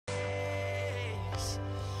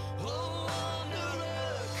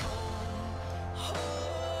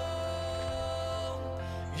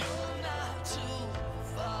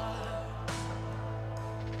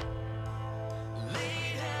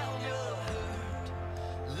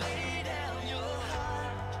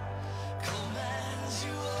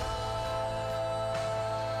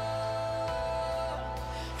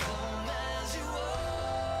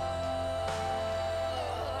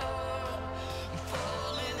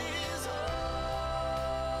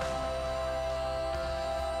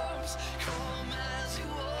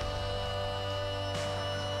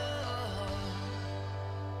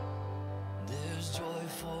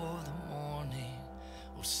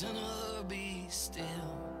Sinner, be still.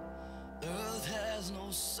 Earth has no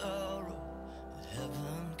sorrow that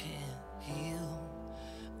heaven can't heal.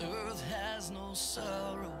 Earth has no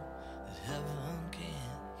sorrow that heaven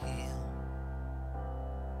can't heal.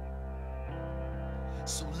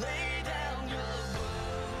 So lay down your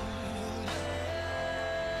burdens.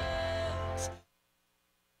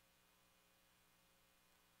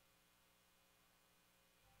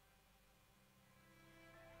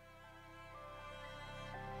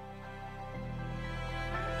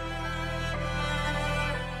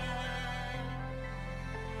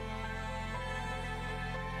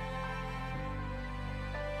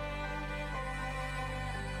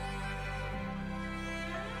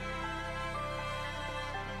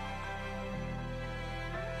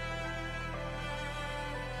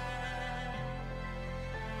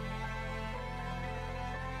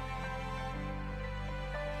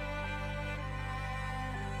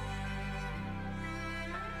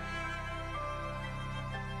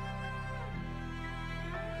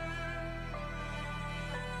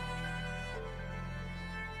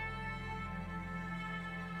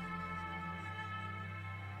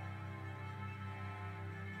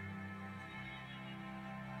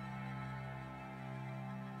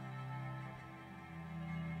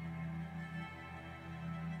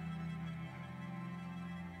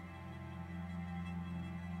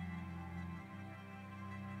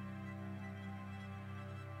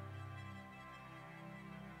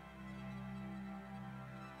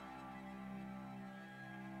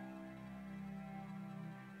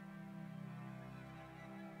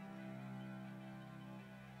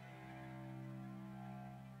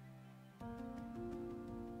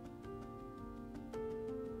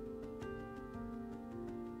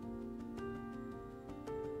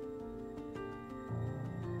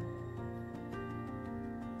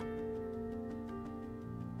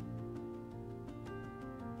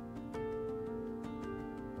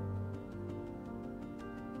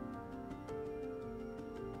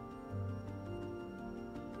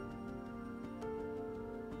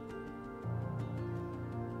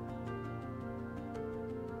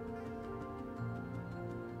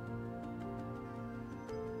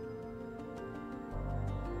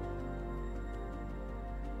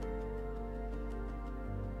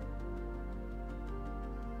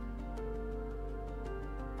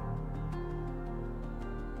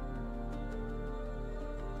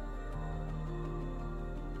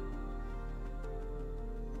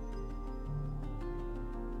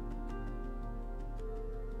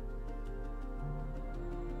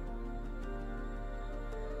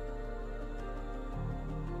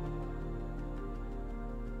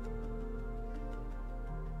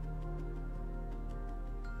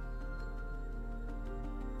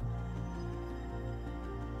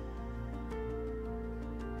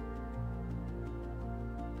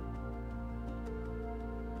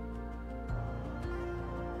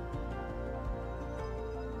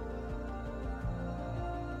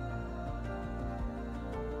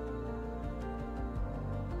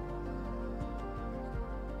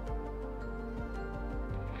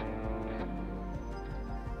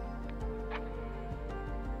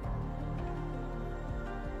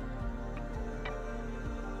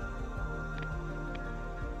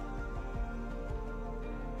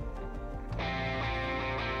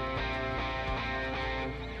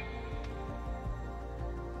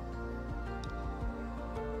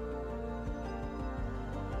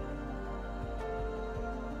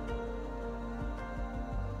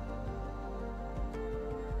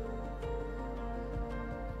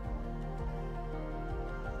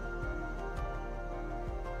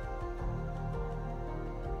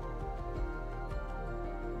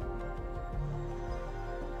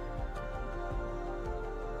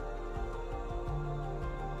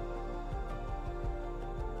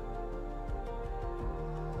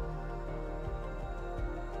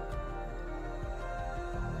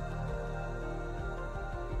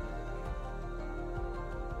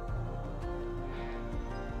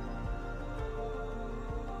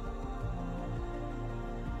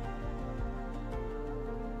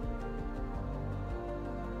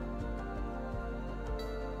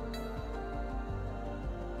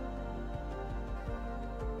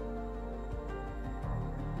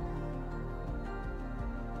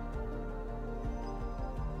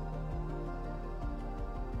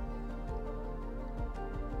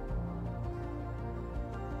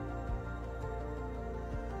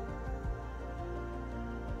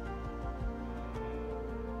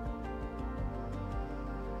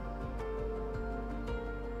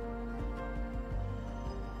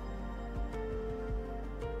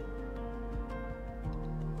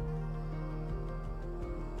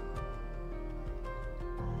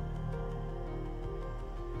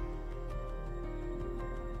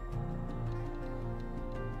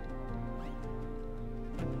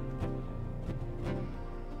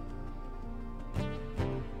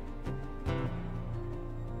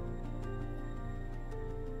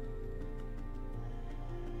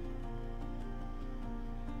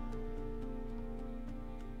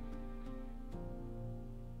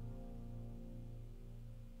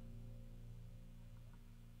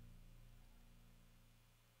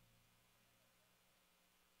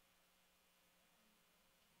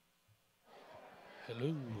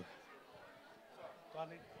 Hello.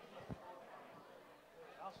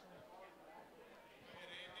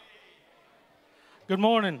 Good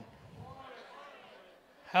morning.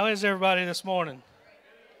 How is everybody this morning?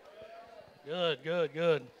 Good, good,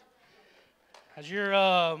 good. As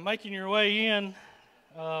you're making your way in,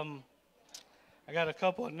 I got a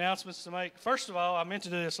couple of announcements to make. First of all, I meant to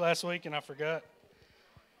do this last week and I forgot.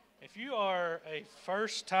 If you are a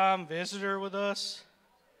first-time visitor with us,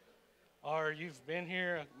 or you've been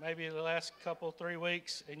here maybe the last couple, 3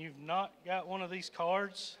 weeks, and you've not got one of these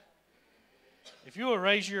cards, if you will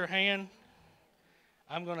raise your hand,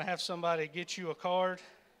 I'm going to have somebody get you a card.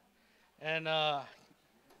 And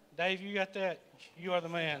Dave, you got that? You are the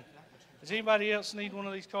man. Does anybody else need one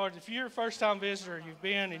of these cards? If you're a first-time visitor, you've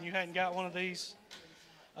been and you hadn't got one of these,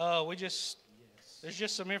 there's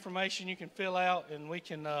just some information you can fill out, and we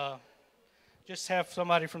can just have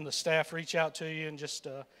somebody from the staff reach out to you and just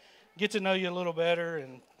get to know you a little better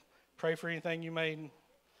and pray for anything you may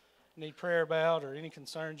need prayer about or any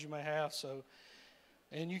concerns you may have. So,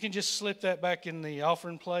 and you can just slip that back in the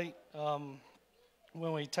offering plate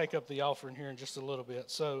when we take up the offering here in just a little bit.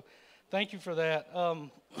 So thank you for that.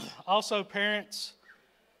 Also, parents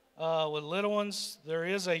with little ones, there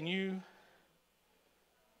is a new,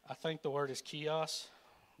 I think the word is kiosk,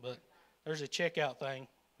 but there's a checkout thing.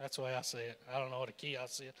 That's the way I say it. I don't know what a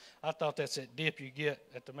kiosk is. I thought that's that dip you get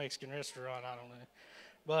at the Mexican restaurant. I don't know.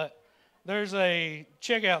 But there's a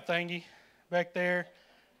checkout thingy back there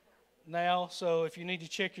now. So if you need to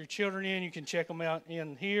check your children in, you can check them out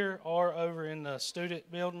in here or over in the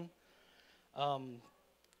student building.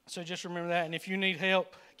 So just remember that. And if you need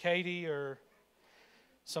help, Katie or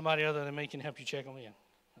somebody other than me can help you check them in.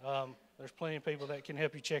 There's plenty of people that can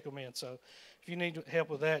help you check them in. So if you need help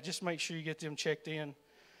with that, just make sure you get them checked in.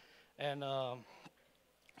 And on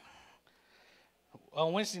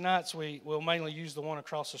Wednesday nights, we'll mainly use the one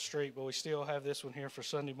across the street, but we still have this one here for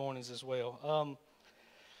Sunday mornings as well.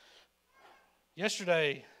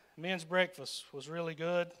 Yesterday, men's breakfast was really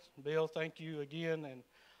good. Bill, thank you again, and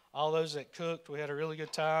all those that cooked. We had a really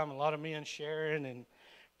good time, a lot of men sharing and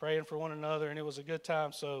praying for one another, and it was a good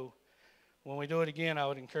time. So when we do it again, I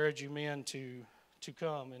would encourage you men to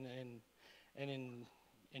come and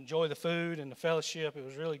enjoy the food and the fellowship. It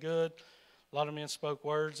was really good. A lot of men spoke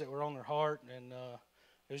words that were on their heart, and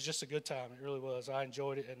it was just a good time. It really was. I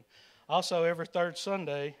enjoyed it. And also every third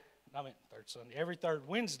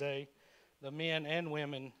Wednesday, the men and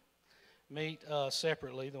women meet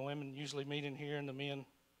separately. The women usually meet in here, and the men,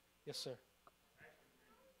 yes, sir.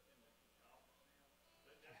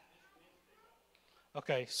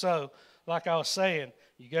 Okay, so like I was saying,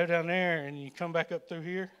 you go down there and you come back up through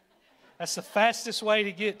here. That's the fastest way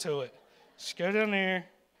to get to it. Just go down there.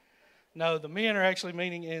 No, the men are actually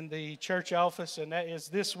meeting in the church office, and that is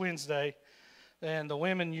this Wednesday. And the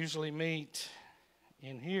women usually meet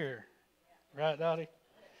in here. Right, Dottie?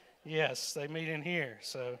 Yes, they meet in here.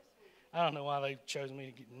 So I don't know why they chose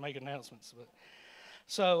me to make announcements. But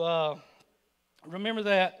so remember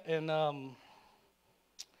that. And let's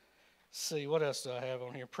see, what else do I have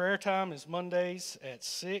on here? Prayer time is Mondays at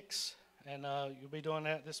 6. And you'll be doing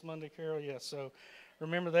that this Monday, Carol? Yeah, so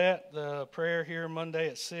remember that. The prayer here Monday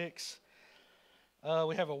at 6.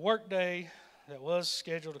 We have a work day that was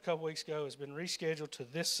scheduled a couple weeks ago. Has been rescheduled to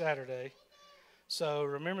this Saturday. So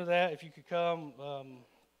remember that. If you could come,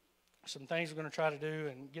 some things we're going to try to do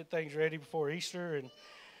and get things ready before Easter and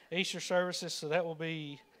Easter services. So that will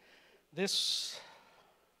be this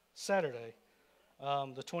Saturday,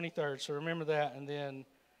 the 23rd. So remember that. And then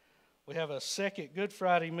we have a second Good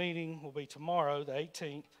Friday meeting will be tomorrow, the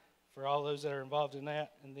 18th, for all those that are involved in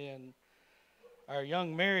that. And then our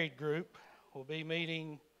young married group will be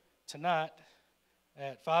meeting tonight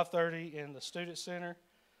at 5:30 in the Student Center.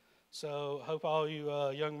 So hope all you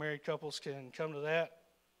young married couples can come to that.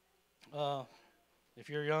 If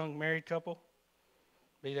you're a young married couple,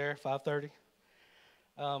 be there at 5:30.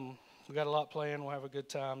 We got a lot planned. We'll have a good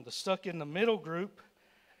time. The Stuck in the Middle group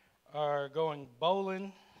are going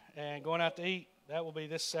bowling and going out to eat. That will be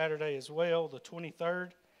this Saturday as well, the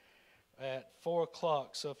 23rd at 4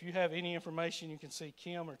 o'clock. So if you have any information, you can see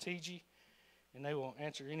Kim or TG, and they will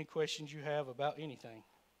answer any questions you have about anything.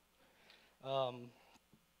 And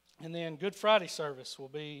then Good Friday service will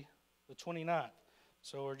be the 29th.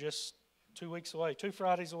 So we're just 2 weeks away, 2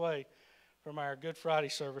 Fridays away from our Good Friday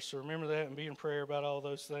service. So remember that and be in prayer about all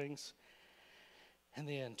those things. And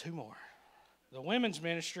then 2 more. The women's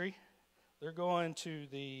ministry, they're going to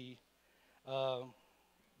the,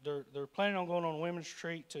 they're planning on going on a women's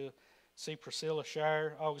retreat to see Priscilla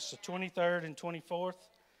Shire, August the 23rd and 24th.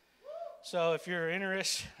 So if you're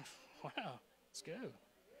interested, wow, let's go.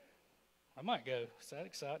 I might go. Is that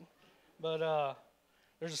exciting? But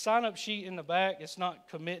there's a sign-up sheet in the back. It's not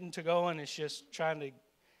committing to going. It's just trying to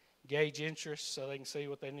gauge interest so they can see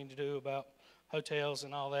what they need to do about hotels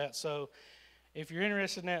and all that. So if you're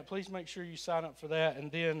interested in that, please make sure you sign up for that.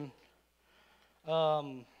 And then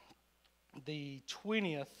the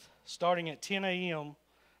 20th, starting at 10 a.m.,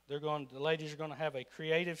 the ladies are going to have a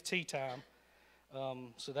creative tea time.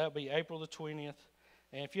 So that'll be April the 20th.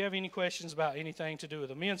 And if you have any questions about anything to do with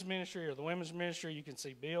the men's ministry or the women's ministry, you can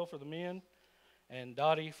see Bill for the men and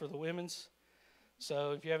Dottie for the women's.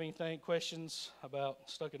 So if you have questions about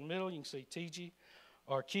Stuck in the Middle, you can see TG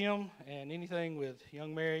or Kim. And anything with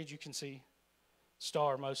young marriage, you can see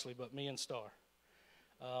Star mostly, but me and Star.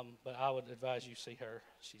 But I would advise you see her.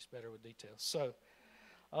 She's better with details. So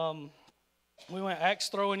we went axe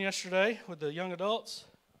throwing yesterday with the young adults.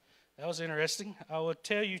 That was interesting. I would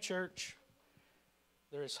tell you, church,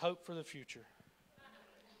 there is hope for the future.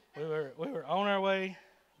 We were on our way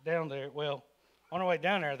down there. Well, on our way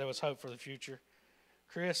down there was hope for the future.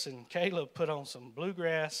 Chris and Caleb put on some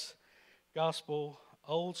bluegrass, gospel,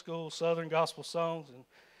 old school Southern gospel songs, and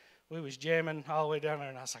we was jamming all the way down there,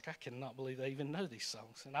 and I was like, I cannot believe they even know these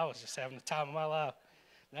songs. And I was just having the time of my life.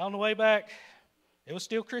 Now on the way back, it was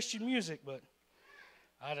still Christian music, but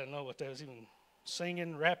I didn't know what they was even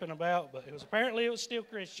singing, rapping about, but apparently it was still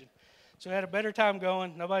Christian. So we had a better time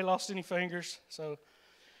going. Nobody lost any fingers, so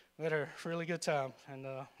we had a really good time. And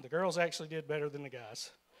the girls actually did better than the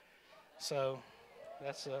guys. So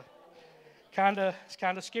that's it's kind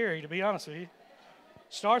of scary, to be honest with you.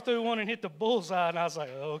 Star threw one and hit the bullseye, and I was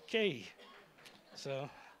like, okay.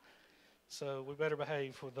 So we better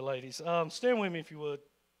behave with the ladies. Stand with me if you would.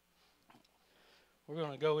 We're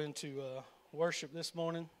going to go into worship this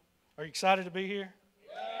morning. Are you excited to be here?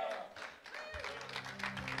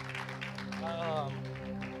 I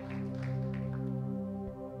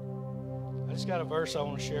just got a verse I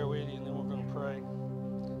want to share with you, and then we're going to pray.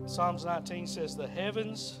 Psalms 19 says, the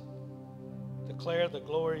heavens declare the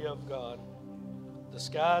glory of God. The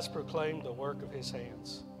skies proclaim the work of his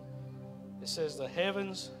hands. It says the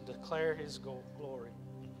heavens declare his glory.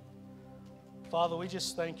 Father, we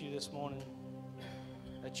just thank you this morning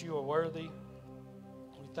that you are worthy.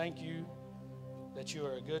 We thank you that you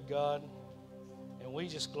are a good God. And we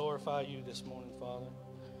just glorify you this morning, Father.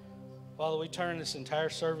 Father, we turn this entire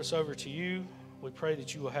service over to you. We pray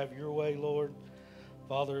that you will have your way, Lord.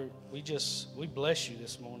 Father, we bless you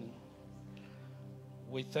this morning.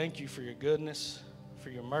 We thank you for your goodness,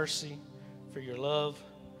 for your mercy, for your love,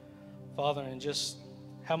 Father, and just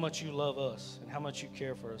how much you love us and how much you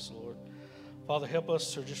care for us, Lord. Father, help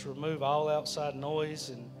us to just remove all outside noise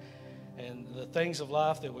and the things of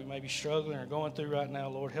life that we may be struggling or going through right now,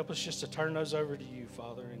 Lord. Help us just to turn those over to you,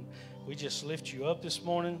 Father. And we just lift you up this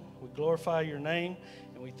morning. We glorify your name,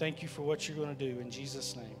 and we thank you for what you're going to do. In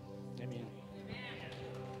Jesus' name, amen.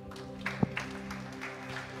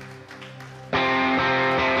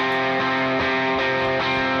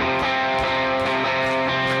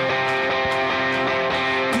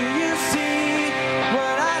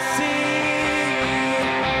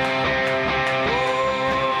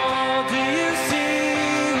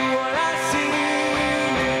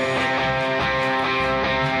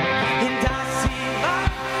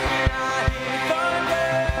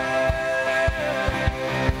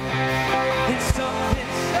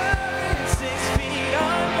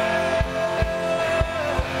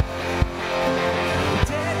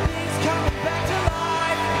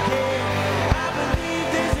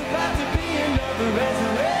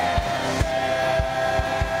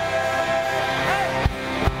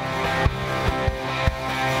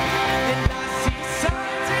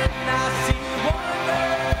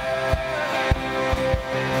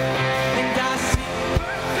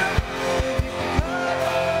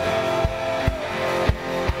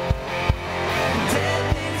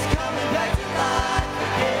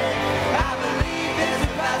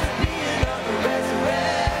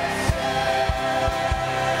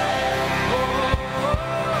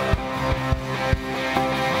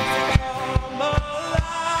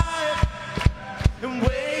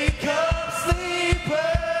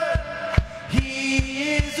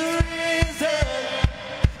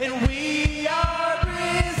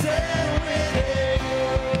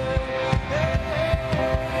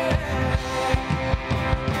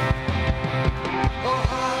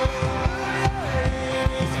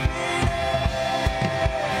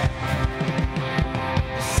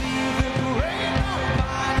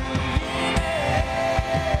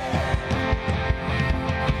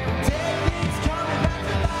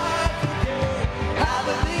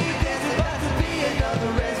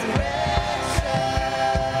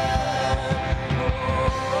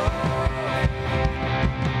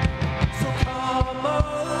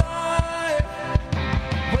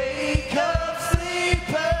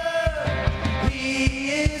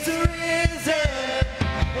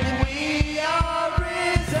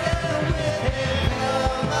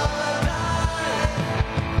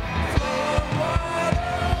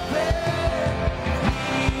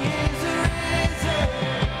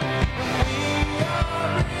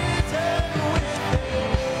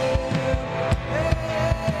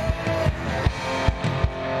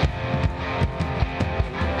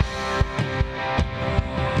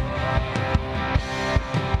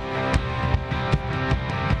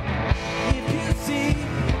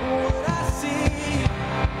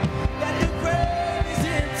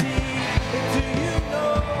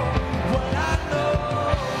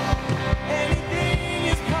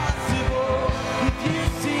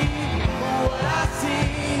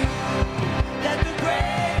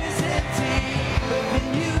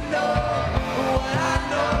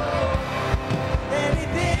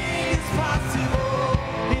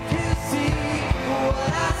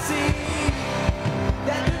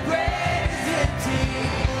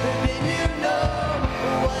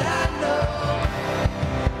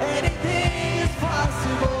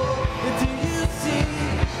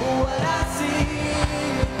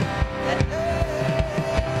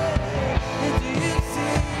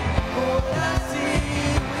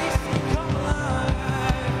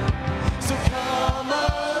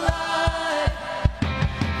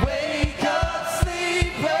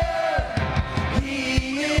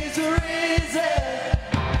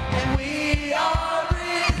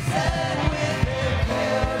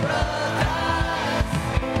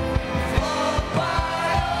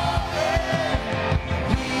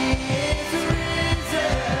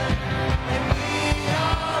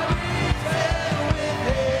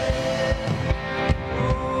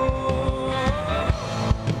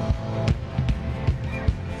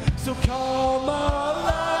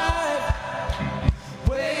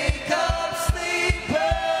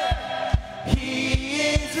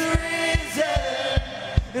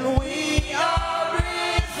 and we are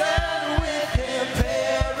risen with him.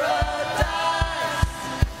 Paradise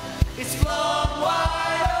is flung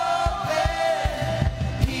wide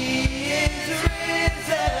open. He is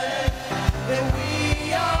risen, and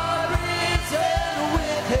we are risen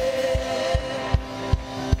with him.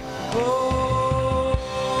 Oh.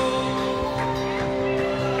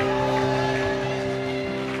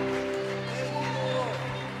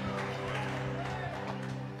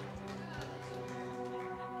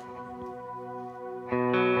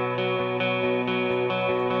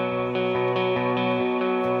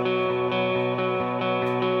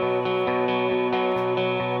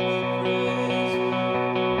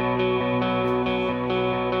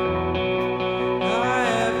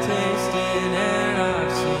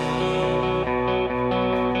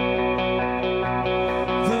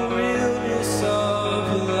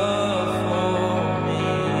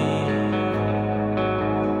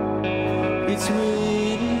 It's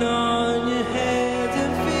written on your hands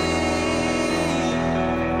and feet,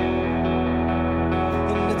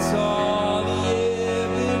 and it's all the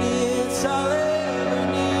evidence I'll ever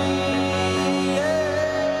need.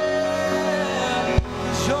 Yeah.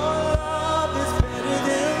 'Cause your love is better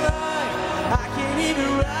than life. I can't even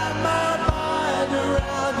wrap my mind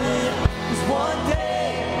around it. 'Cause one day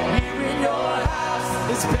here in your house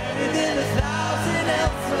is better than 1,000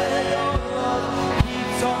 elsewhere. Your love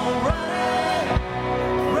keeps on running,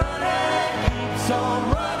 running, keeps on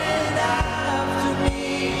running after me,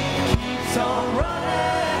 keeps on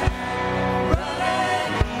running, running,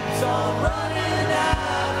 keeps on running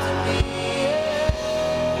after me. Yeah.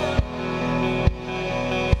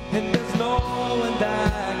 And there's no one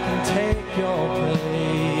that can take your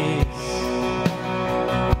place,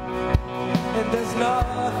 and there's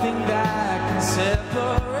nothing that can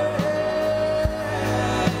separate.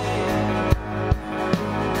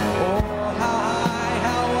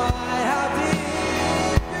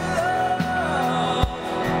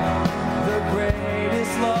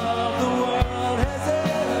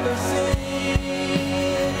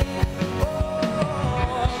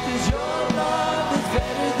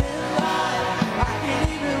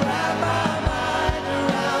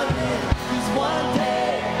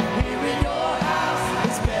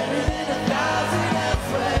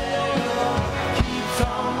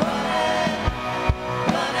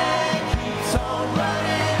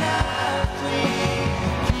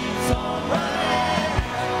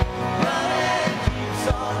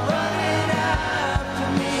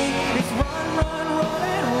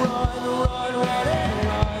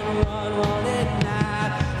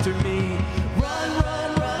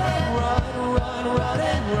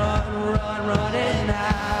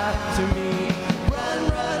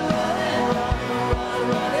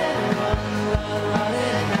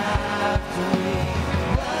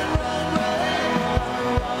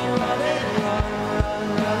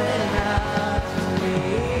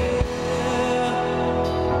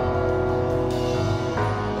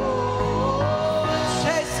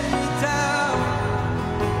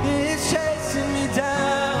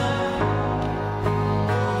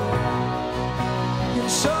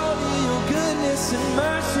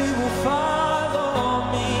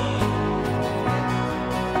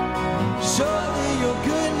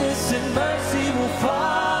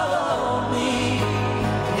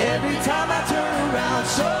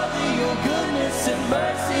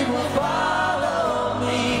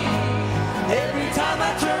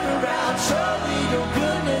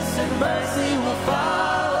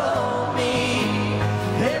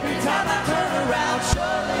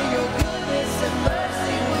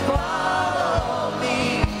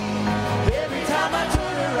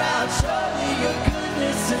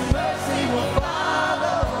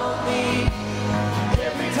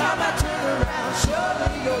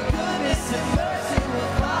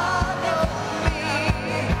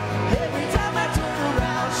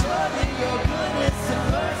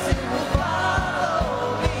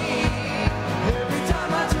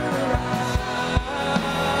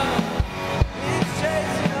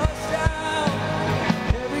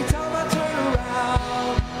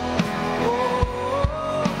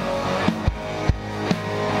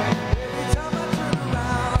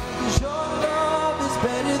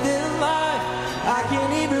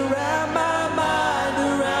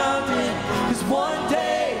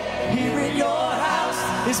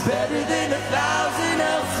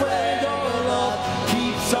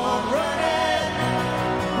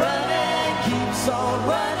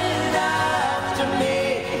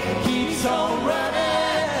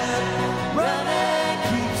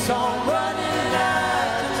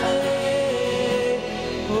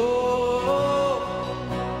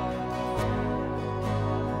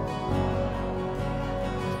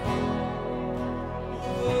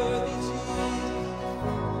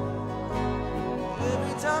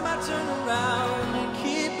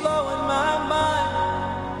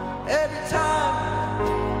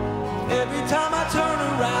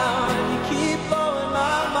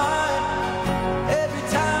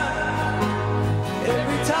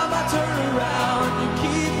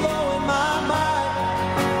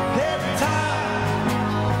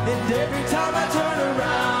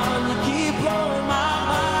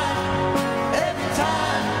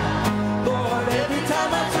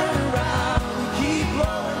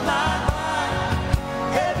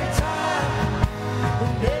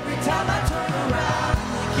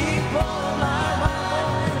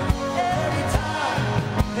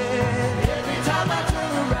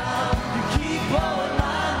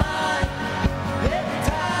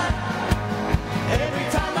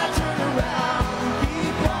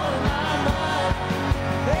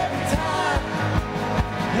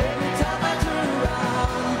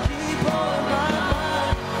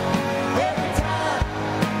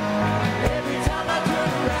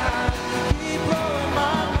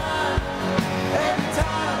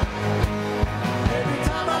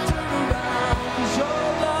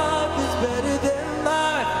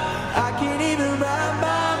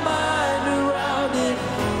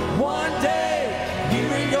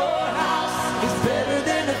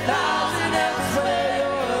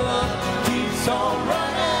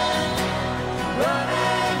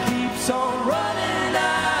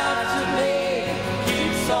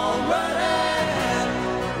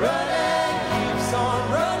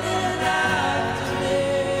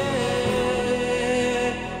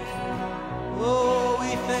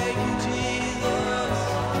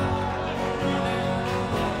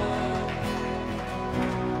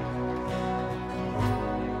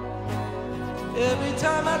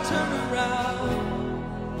 turn around,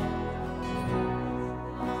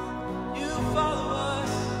 you follow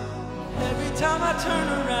us. Every time I turn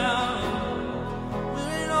around,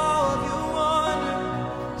 we're in awe of your wonder,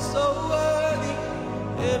 so worthy.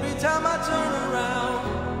 Every time I turn around,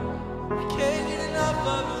 I can't get enough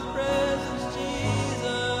of your presence,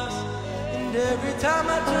 Jesus. And every time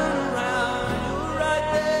I turn around, you're right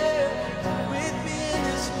there with me in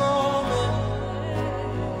this moment.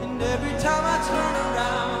 And every time I turn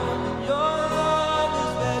around, your love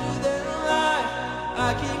is better than life.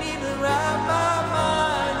 I can't even wrap my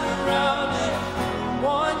mind around it.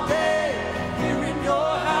 One day here in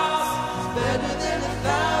your house is better than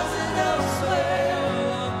 1,000 elsewhere.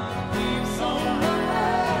 Keeps on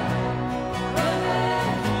running,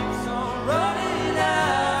 running, keeps on running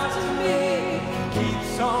after me.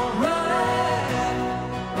 Keeps on running,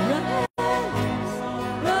 running, keeps on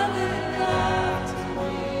running after me.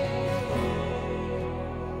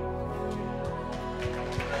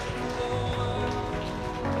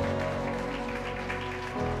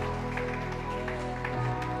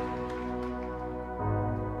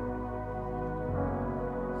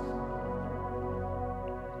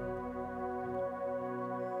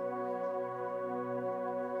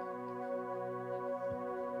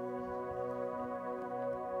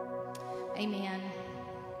 Amen.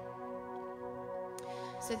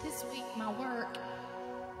 So this week, my work,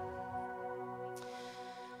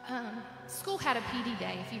 school had a PD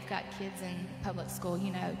day. If you've got kids in public school,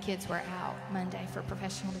 you know kids were out Monday for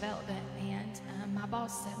professional development. And my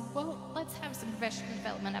boss said, well, let's have some professional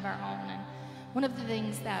development of our own. And one of the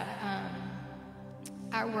things that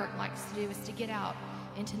our work likes to do is to get out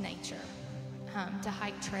into nature, to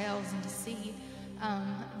hike trails and to see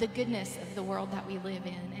the goodness of the world that we live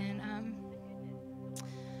in. And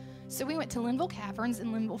so we went to Linville Caverns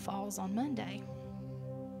in Linville Falls on Monday.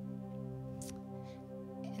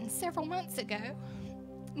 And several months ago,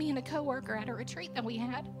 me and a coworker at a retreat that we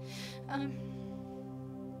had,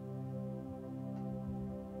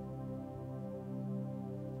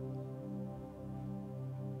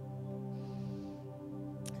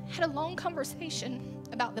 had a long conversation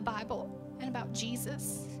about the Bible and about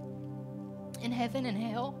Jesus and heaven and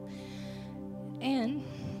hell. And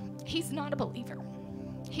he's not a believer.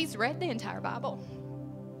 He's read the entire Bible.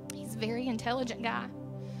 He's a very intelligent guy.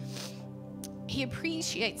 He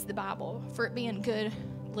appreciates the Bible for it being good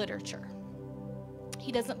literature.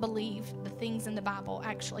 He doesn't believe the things in the Bible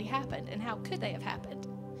actually happened, and how could they have happened?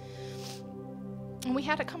 And we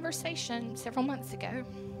had a conversation several months ago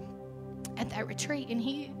at that retreat, and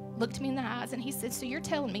he looked me in the eyes and he said, so you're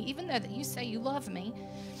telling me, even though that you say you love me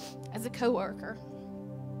as a coworker,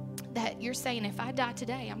 that you're saying if I die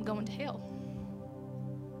today, I'm going to hell?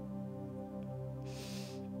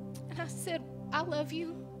 And I said, I love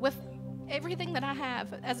you with everything that I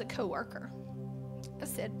have as a coworker. I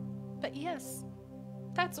said, but yes,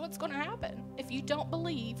 that's what's going to happen if you don't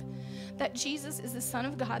believe that Jesus is the Son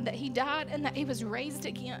of God, that he died and that he was raised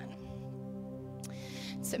again.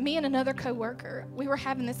 So me and another coworker, we were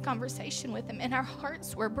having this conversation with him, and our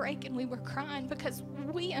hearts were breaking. We were crying because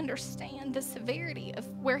we understand the severity of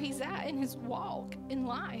where he's at in his walk in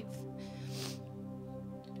life.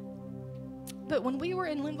 But when we were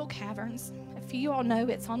in Linville Caverns, if you all know,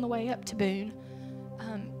 it's on the way up to Boone.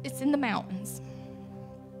 It's in the mountains.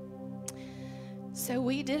 So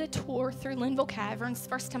we did a tour through Linville Caverns,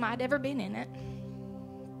 first time I'd ever been in it.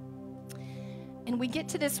 And we get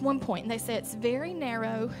to this one point, and they say it's very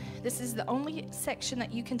narrow. This is the only section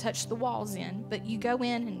that you can touch the walls in, but you go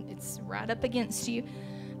in, and it's right up against you.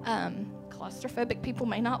 Claustrophobic people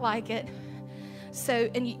may not like it. So,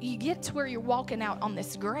 and you get to where you're walking out on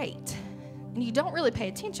this grate, and you don't really pay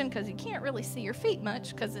attention because you can't really see your feet much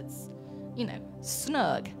because it's, you know,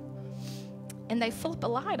 snug. And they flip a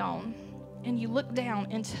light on, and you look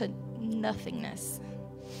down into nothingness.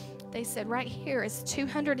 They said right here is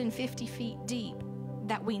 250 feet deep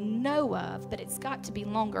that we know of, but it's got to be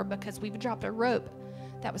longer because we've dropped a rope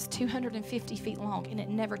that was 250 feet long, and it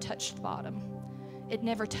never touched the bottom. It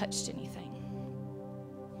never touched anything.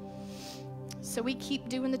 So we keep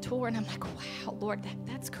doing the tour, and I'm like, wow, Lord,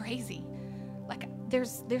 that's crazy. Like,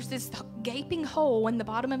 there's this gaping hole in the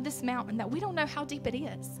bottom of this mountain that we don't know how deep it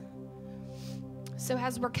is. So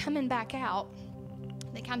as we're coming back out,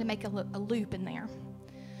 they kind of make a loop in there.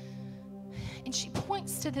 And she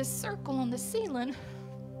points to this circle on the ceiling.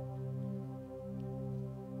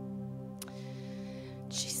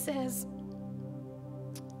 She says,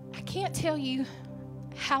 I can't tell you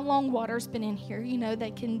how long water's been in here. You know,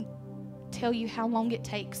 they can tell you how long it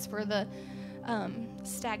takes for the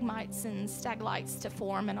stalagmites and stalactites to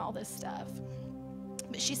form and all this stuff.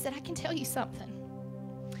 But she said, I can tell you something.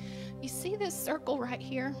 You see this circle right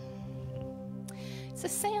here? It's a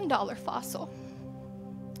sand dollar fossil,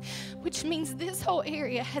 which means this whole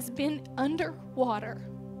area has been underwater,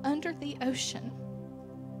 under the ocean,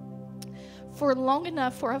 for long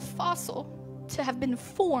enough for a fossil to have been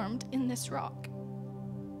formed in this rock.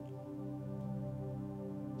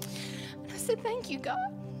 And I said, thank you,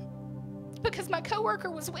 God, because my coworker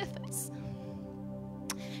was with us,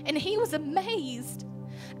 and he was amazed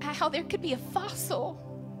at how there could be a fossil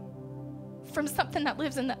from something that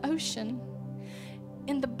lives in the ocean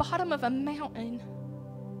in the bottom of a mountain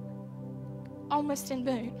almost in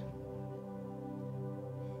Boone.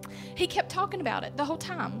 He kept talking about it the whole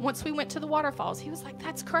time. Once we went to the waterfalls, he was like,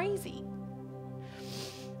 that's crazy.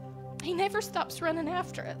 He never stops running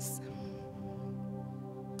after us.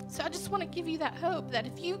 So I just want to give you that hope that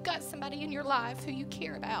if you've got somebody in your life who you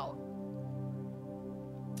care about,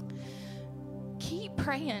 keep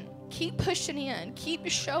praying, keep pushing in, keep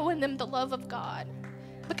showing them the love of God,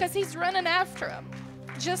 because he's running after them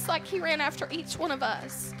just like he ran after each one of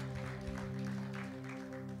us.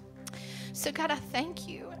 So God, I thank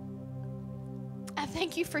you. I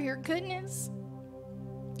thank you for your goodness.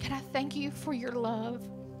 And I thank you for your love,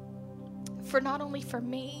 for not only for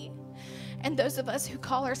me and those of us who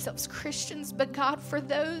call ourselves Christians, but God, for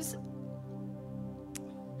those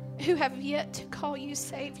who have yet to call you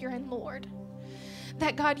Savior and Lord.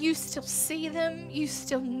 That God, you still see them, you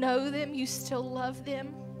still know them, you still love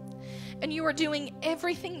them. And you are doing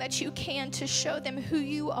everything that you can to show them who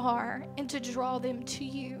you are and to draw them to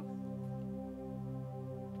you.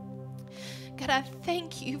 God, I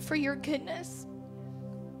thank you for your goodness.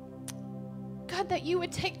 God, that you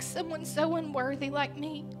would take someone so unworthy like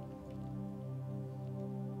me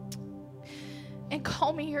and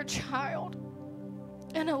call me your child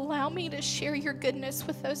and allow me to share your goodness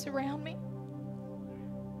with those around me.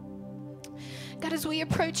 God, as we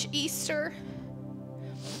approach Easter,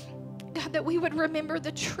 God, that we would remember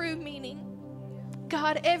the true meaning.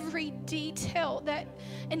 God, every detail that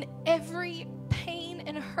and every pain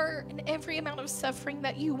and hurt and every amount of suffering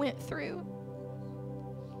that you went through.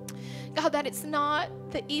 God, that it's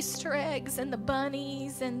not the Easter eggs and the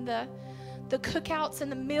bunnies and the cookouts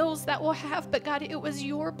and the meals that we'll have, but God, it was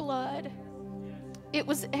your blood. It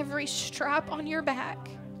was every strap on your back.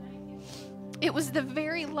 It was the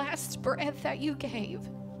very last breath that you gave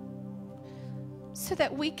so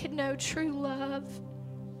that we could know true love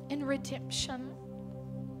and redemption.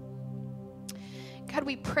 God,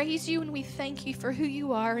 we praise you and we thank you for who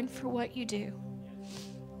you are and for what you do.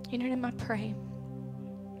 In your name I pray.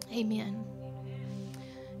 Amen.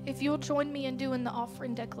 If you'll join me in doing the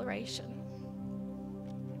offering declaration.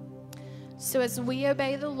 So as we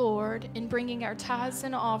obey the Lord in bringing our tithes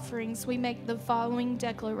and offerings, we make the following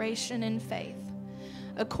declaration in faith.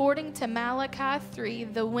 According to Malachi 3,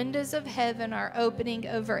 the windows of heaven are opening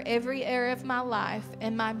over every area of my life,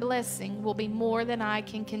 and my blessing will be more than I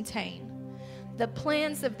can contain. The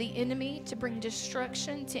plans of the enemy to bring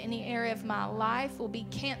destruction to any area of my life will be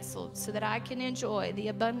canceled so that I can enjoy the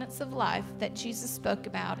abundance of life that Jesus spoke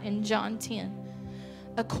about in John 10.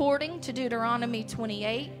 According to Deuteronomy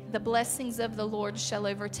 28, the blessings of the Lord shall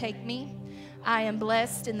overtake me. I am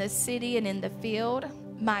blessed in the city and in the field.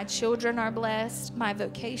 My children are blessed. My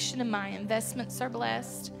vocation and my investments are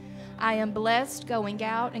blessed. I am blessed going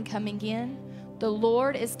out and coming in. The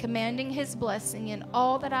Lord is commanding his blessing in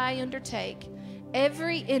all that I undertake.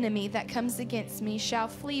 Every enemy that comes against me shall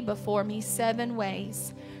flee before me 7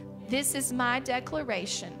 ways. This is my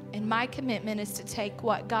declaration, and my commitment is to take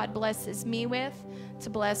what God blesses me with, to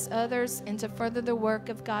bless others, and to further the work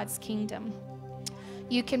of God's kingdom.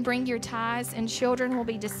 You can bring your tithes, and children will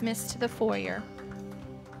be dismissed to the foyer.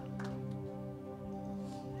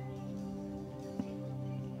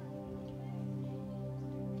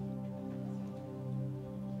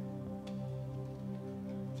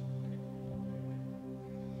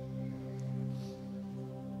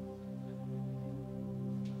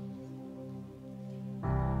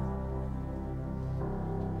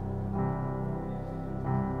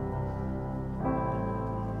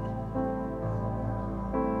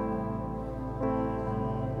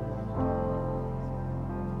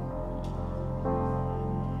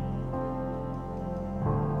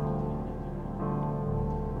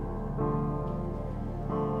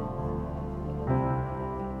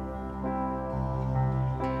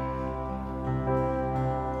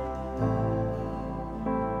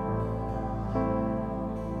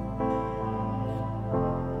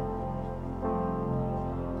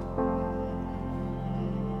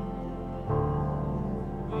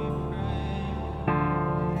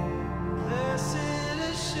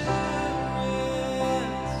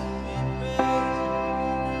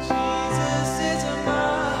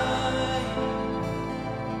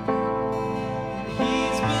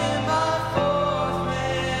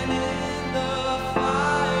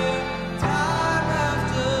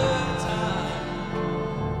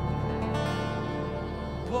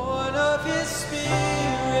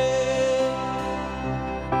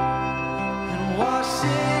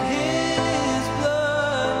 shed his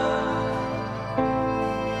blood,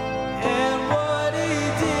 and what he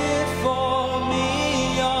did for me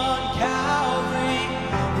on Calvary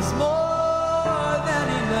is more than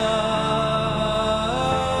enough.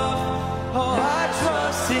 Oh, I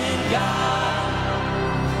trust in God,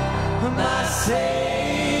 my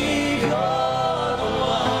Savior, the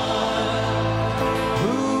one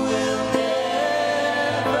who will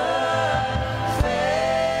never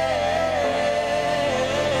fail.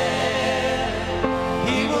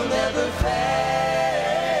 He will never fail.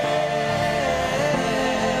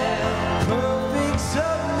 Perfect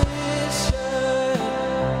submission.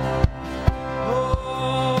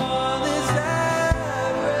 Oh, this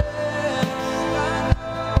average I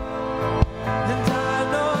know, and I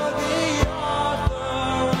know the author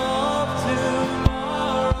of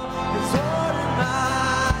tomorrow has ordered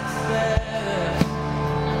my steps.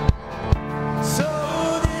 So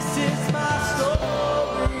this is my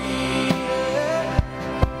story,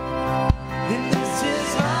 and this is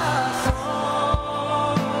my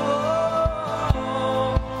song.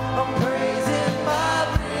 I'm praising my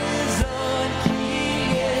risen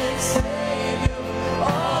King and Savior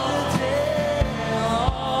all the day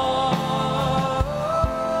long.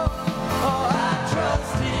 Oh, I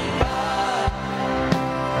trust in God,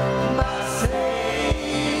 my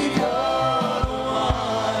Savior, the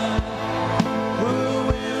one who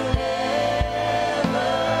will never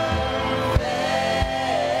fail.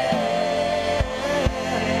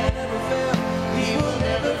 He will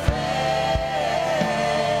never fail.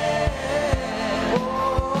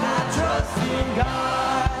 Oh, I trust in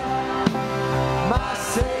God, my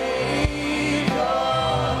Savior,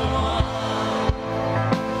 the one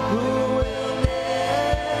who will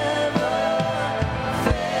never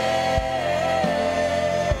fail.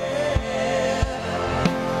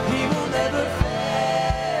 He will never fail.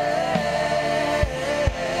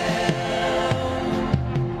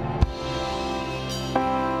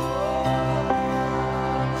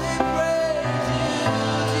 We praise you,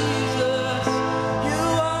 Jesus. You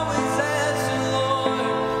always answer, Lord.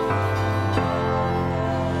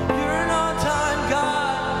 You're an on-time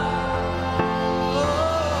God. Oh.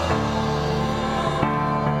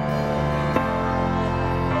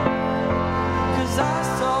 'Cause I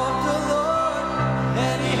sought the Lord,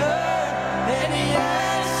 and He heard, and He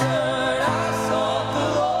answered. I sought the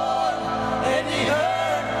Lord, and He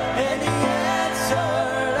heard, and He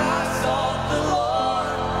answered. I sought the Lord,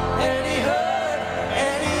 and He heard,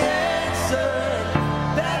 and He answered.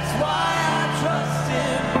 That's why I trust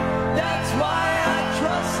Him. That's why I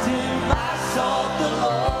trust Him. I sought the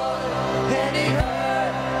Lord, and He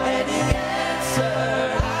heard, and He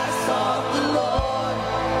answered. I sought the Lord,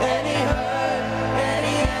 and He heard, and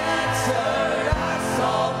He answered. I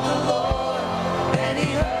sought the Lord, and He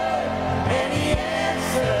heard, and He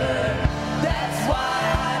answered. That's why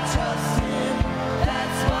I trust Him.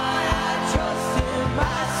 That's why I trust Him.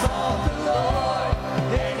 I sought the Lord,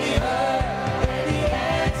 and He heard, and He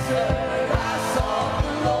answered. I sought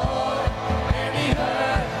the Lord, and He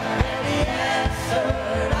heard, and He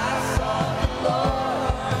answered. I sought the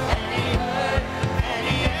Lord, and He heard, and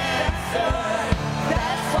He answered.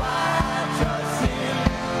 That's why I trust Him.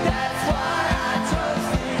 That's why I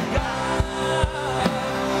trust in God,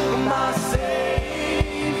 my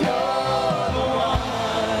Savior, the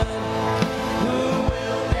one who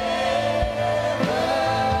will never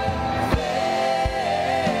fail.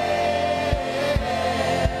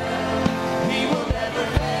 He will never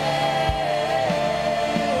fail.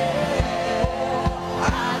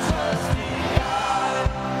 I trust in God,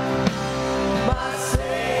 my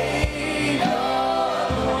Savior,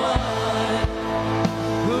 the one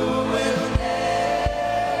who will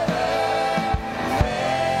never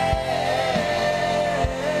fail.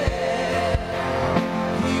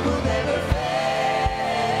 He will never fail.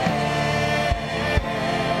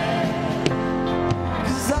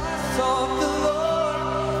 'Cause I sought the Lord,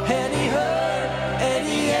 and He heard, and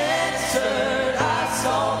He answered. I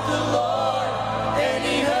sought the Lord, and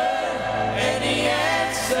He heard, and He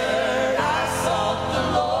answered. I sought the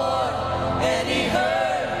Lord, and He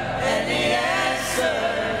heard, and He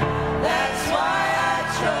answered. That's why I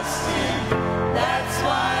trust Him. That's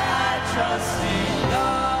why I trust in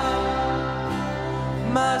God,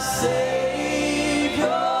 my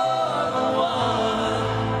Savior, the one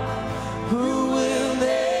who will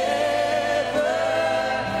never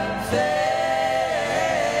fail.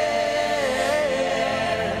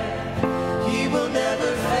 He will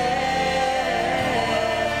never fail.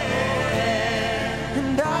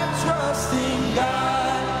 And I trust in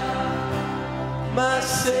God, my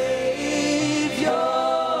Savior,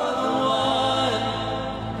 the one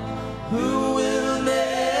who will never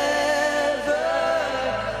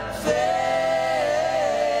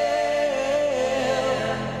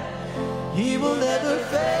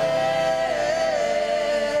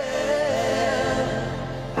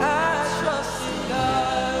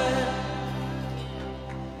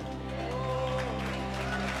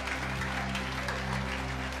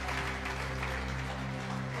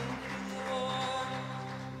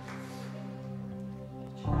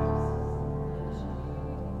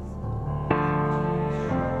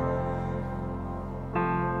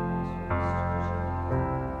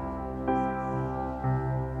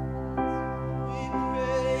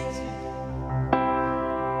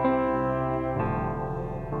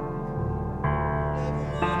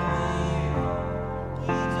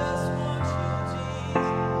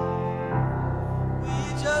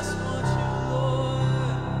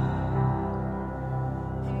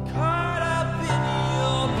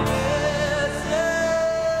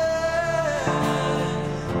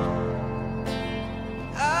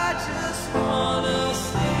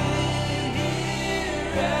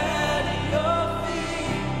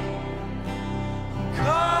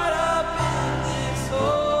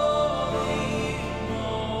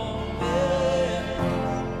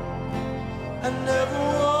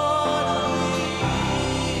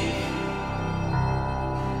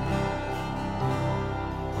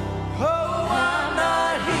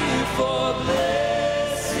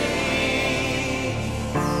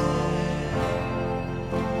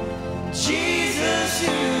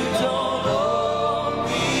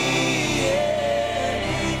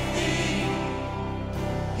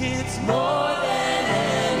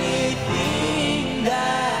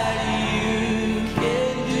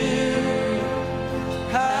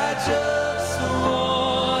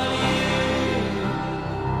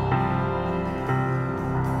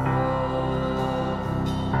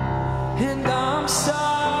I'm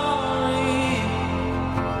sorry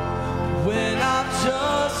when I've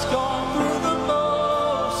just gone through the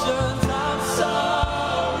motions. I'm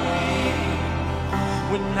sorry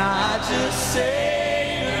when I just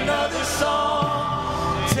sing another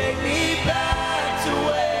song. Take me back to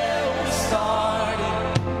where we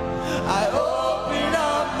started. I open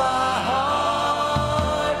up my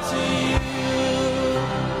heart to you.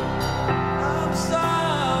 I'm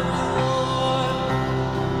sorry, Lord,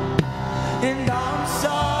 and I'm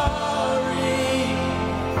sorry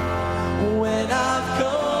when I've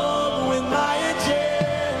come with my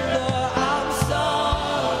agenda. I'm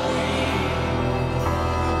sorry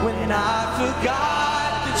when I forgot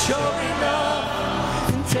that you're enough,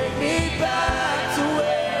 and take me back to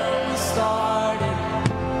where we started.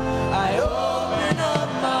 I open up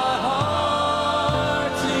my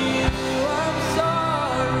heart to you.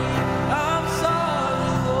 I'm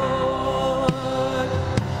sorry, Lord,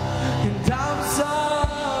 and I'm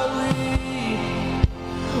sorry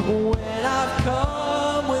when I've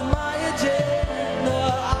come with my agenda.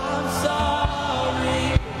 I'm sorry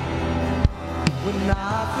when I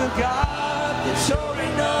forgot that you're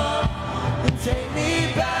enough, and take me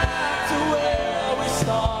back to where we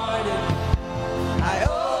started. I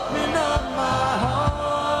open up my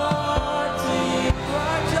heart to you.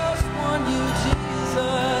 I just want you,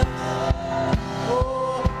 Jesus.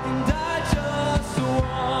 Oh, and I just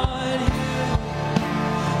want you,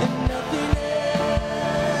 and nothing else,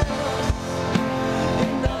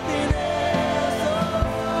 and nothing else,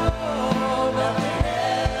 oh, nothing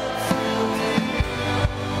else will do.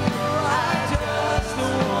 I just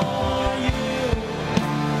want you,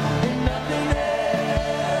 and nothing else,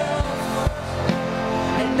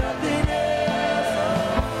 and nothing else,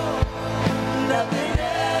 nothing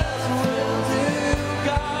else will do.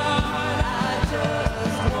 God, I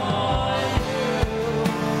just want you,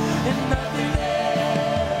 and nothing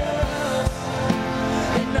else,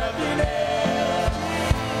 and nothing else,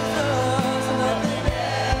 Jesus, nothing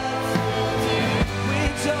else will do. We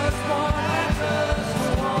just want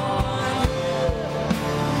you,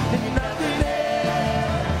 and nothing else,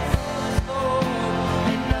 Lord,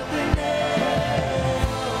 and nothing else,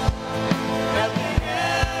 nothing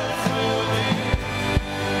else will do.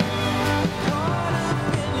 Caught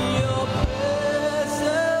up in your presence,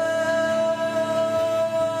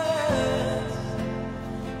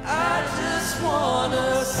 I just wanna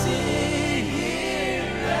sit here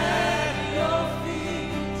at your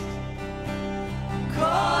feet.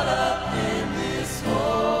 Caught up in this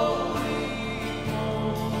holy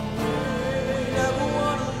moment. We never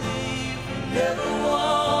wanna leave, we never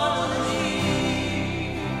wanna leave.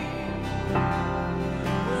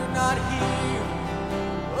 We're not here,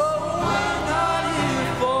 oh, we're not here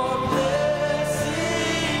for blessings.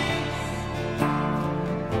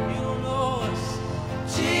 You don't know us,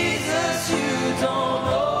 Jesus, you don't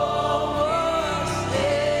owe us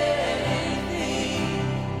anything.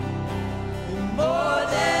 More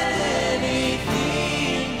than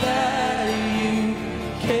anything that you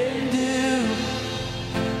can do,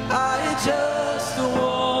 I just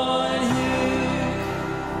want you.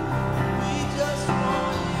 We just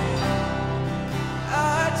want you.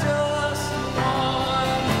 I just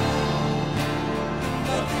want you.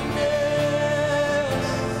 Nothing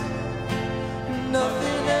else,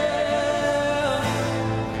 nothing else,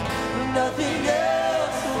 nothing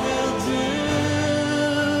else will do.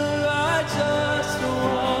 I just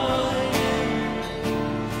want you.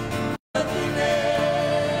 Nothing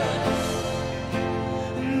else,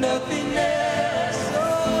 nothing else, oh,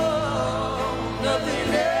 nothing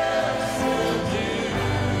else will do.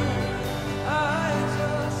 I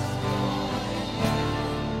just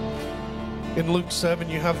In Luke 7,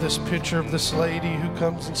 you have this picture of this lady who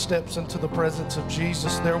comes and steps into the presence of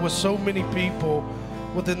Jesus. There was so many people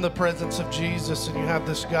within the presence of Jesus, and you have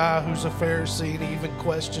this guy who's a Pharisee, and he even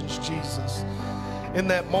questions Jesus. In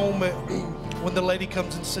that moment, when the lady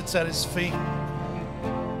comes and sits at his feet,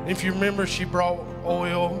 if you remember, she brought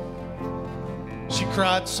oil. She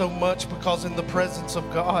cried so much because in the presence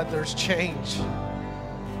of God, there's change.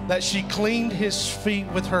 That she cleaned his feet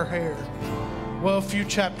with her hair. Well, a few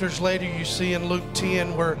chapters later, you see in Luke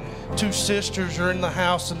 10 where two sisters are in the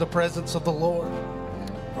house in the presence of the Lord.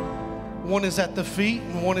 One is at the feet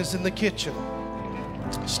and one is in the kitchen,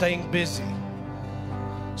 staying busy.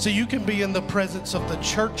 So you can be in the presence of the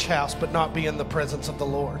church house, but not be in the presence of the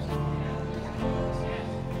Lord.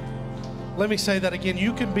 Let me say that again.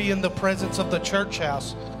 You can be in the presence of the church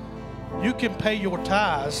house. You can pay your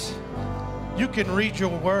tithes. You can read your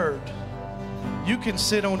word. You can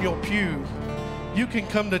sit on your pew. You can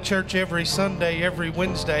come to church every Sunday, every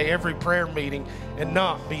Wednesday, every prayer meeting, and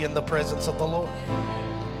not be in the presence of the Lord.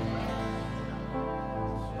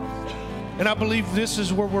 And I believe this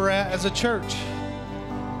is where we're at as a church.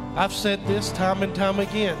 I've said this time and time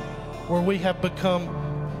again, where we have become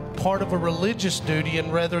part of a religious duty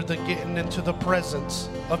and rather than getting into the presence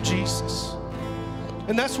of Jesus.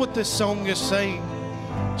 And that's what this song is saying.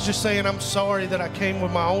 It's just saying, I'm sorry that I came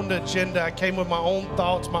with my own agenda. I came with my own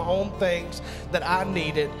thoughts, my own things that I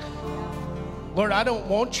needed. Lord, I don't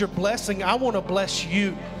want your blessing. I want to bless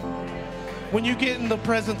you. When you get in the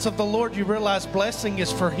presence of the Lord, you realize blessing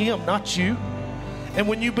is for him, not you. And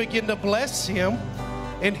when you begin to bless him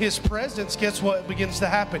in his presence, guess what begins to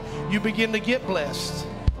happen? You begin to get blessed.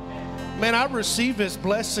 Man, I receive his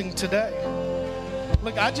blessing today.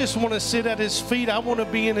 Look, I just want to sit at his feet. I want to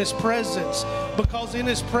be in his presence, because in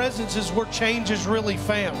his presence is where change is really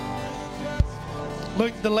found.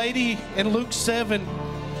 Look, the lady in Luke 7,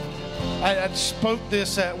 I spoke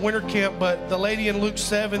this at winter camp, but the lady in Luke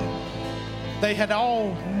 7, they had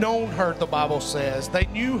all known her, the Bible says. They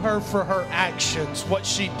knew her for her actions, what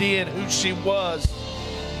she did, who she was.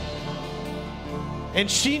 And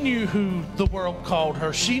she knew who the world called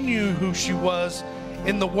her. She knew who she was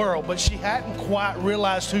in the world, but she hadn't quite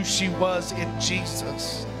realized who she was in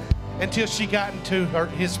Jesus until she got into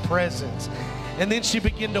his presence. And then she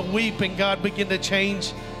began to weep, and God began to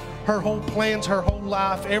change her whole plans, her whole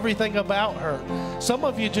life, everything about her. Some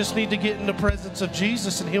of you just need to get in the presence of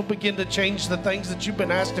Jesus, and he'll begin to change the things that you've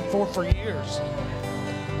been asking for years.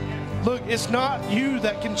 Look, it's not you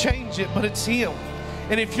that can change it, but it's him.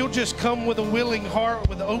 And if you'll just come with a willing heart,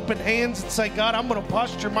 with open hands, and say, God, I'm going to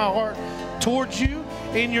posture my heart towards you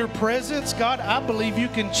in your presence, God, I believe you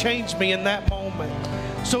can change me in that moment.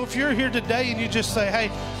 So if you're here today and you just say,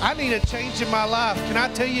 hey, I need a change in my life, can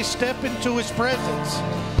I tell you, step into his presence?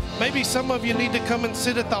 Maybe some of you need to come and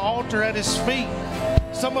sit at the altar at his feet.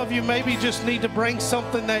 Some of you maybe just need to bring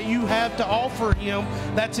something that you have to offer him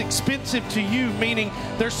that's expensive to you, meaning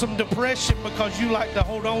there's some depression because you like to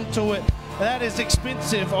hold on to it. That is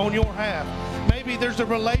expensive on your half. Maybe there's a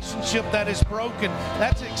relationship that is broken.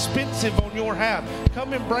 That's expensive on your half.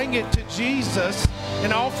 Come and bring it to Jesus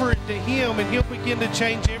and offer it to him, and he'll begin to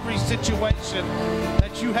change every situation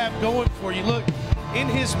that you have going for you. Look, in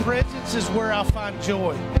his presence is where I find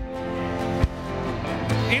joy.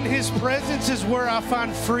 In his presence is where I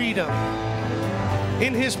find freedom.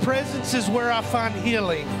 In his presence is where I find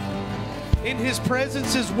healing. In his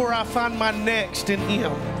presence is where I find my next in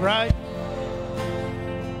him, right?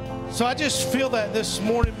 So I just feel that this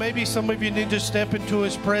morning, maybe some of you need to step into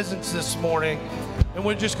his presence this morning. And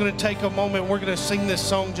we're just going to take a moment. We're going to sing this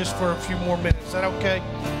song just for a few more minutes. Is that okay?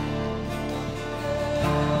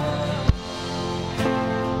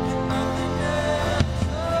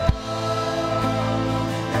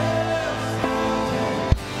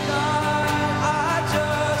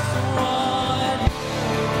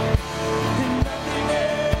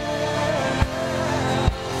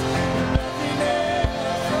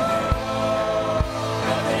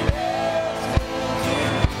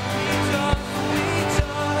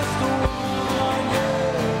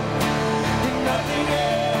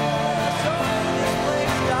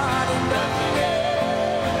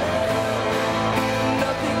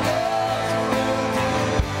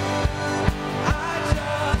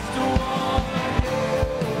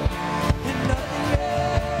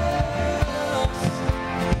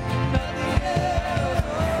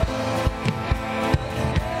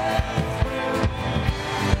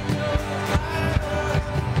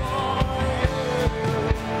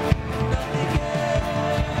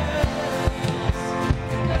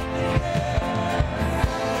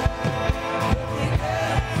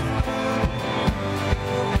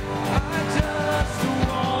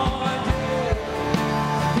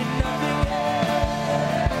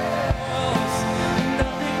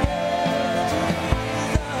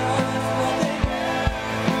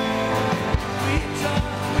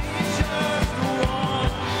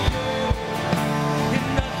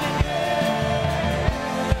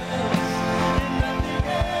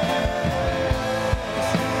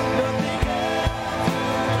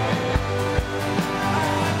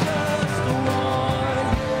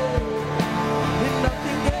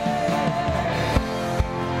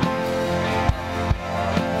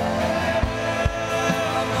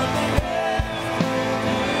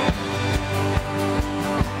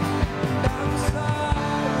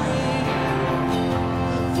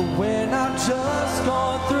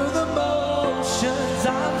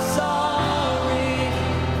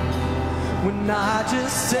 I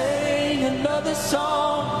just sing another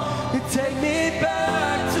song and take me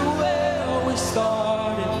back to where we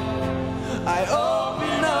started. I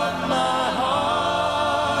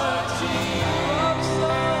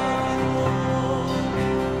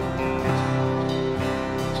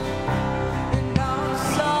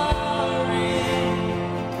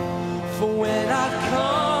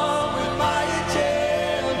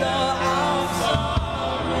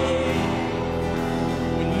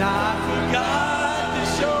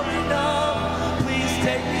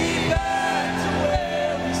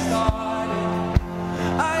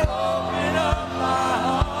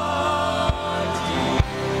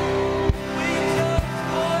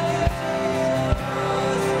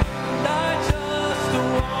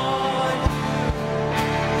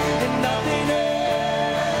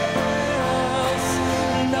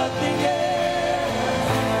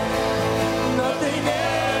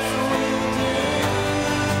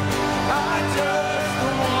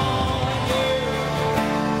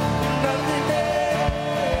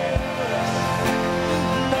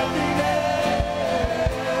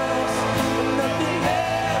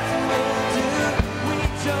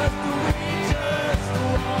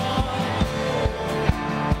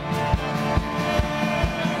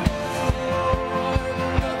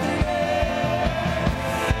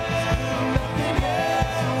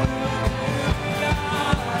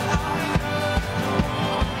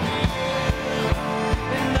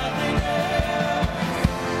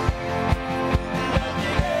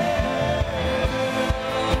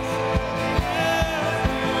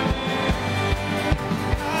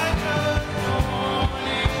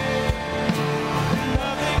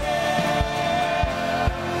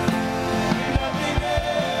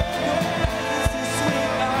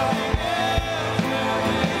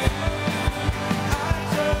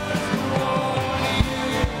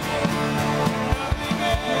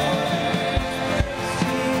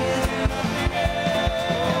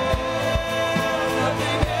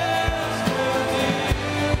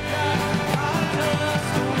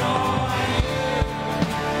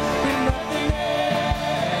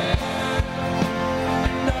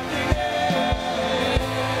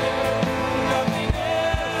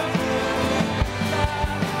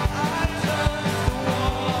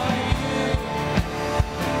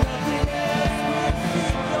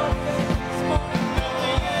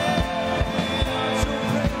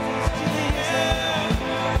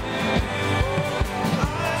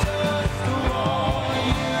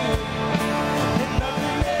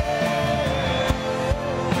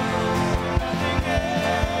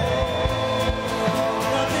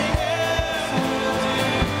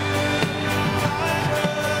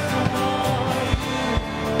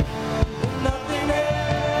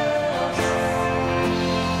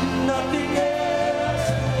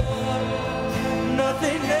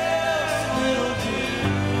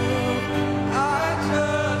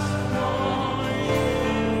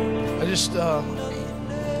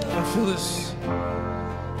I feel this.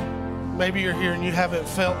 Maybe you're here and you haven't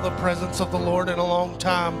felt the presence of the Lord in a long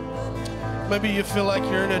time. Maybe you feel like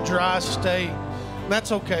you're in a dry state.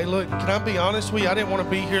 That's okay. Look, can I be honest with you? I didn't want to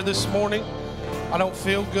be here this morning. I don't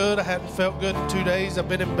feel good. I hadn't felt good in 2 days. I've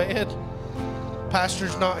been in bed.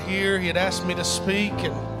 Pastor's not here. He had asked me to speak,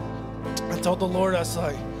 and I told the Lord, I was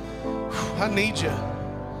like, I need you.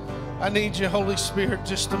 I need you, Holy Spirit,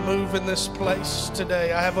 just to move in this place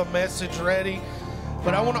today. I have a message ready,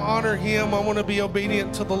 but I want to honor Him. I want to be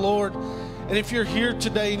obedient to the Lord. And if you're here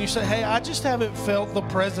today and you say, hey, I just haven't felt the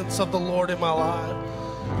presence of the Lord in my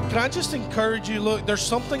life, can I just encourage you, look, there's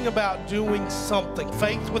something about doing something.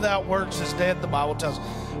 Faith without works is dead, the Bible tells us.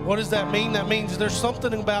 What does that mean? That means there's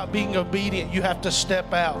something about being obedient. You have to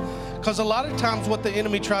step out. Because a lot of times what the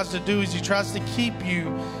enemy tries to do is he tries to keep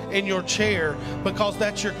you in your chair because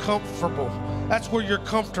that's your comfortable. That's where you're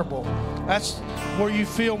comfortable. That's where you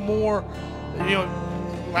feel more,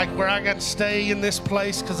 like where I got to stay in this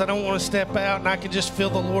place because I don't want to step out and I can just feel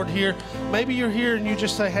the Lord here. Maybe you're here and you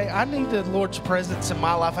just say, hey, I need the Lord's presence in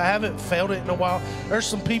my life. I haven't felt it in a while. There's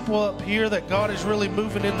some people up here that God is really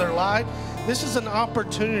moving in their life. This is an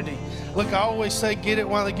opportunity. Look, I always say, get it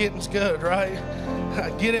while the getting's good, right?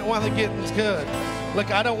 Get it while the getting's good. Look,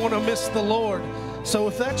 I don't want to miss the Lord. So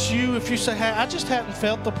if that's you, if you say, hey, I just hadn't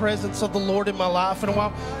felt the presence of the Lord in my life in a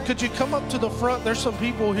while, could you come up to the front? There's some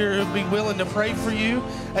people here who'd be willing to pray for you,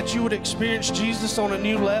 that you would experience Jesus on a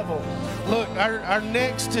new level. Look, our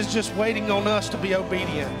next is just waiting on us to be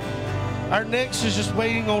obedient. Our next is just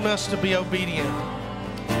waiting on us to be obedient.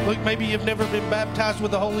 Look, maybe you've never been baptized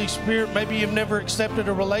with the Holy Spirit. Maybe you've never accepted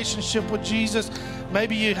a relationship with Jesus.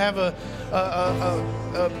 Maybe you have a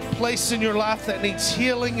place in your life that needs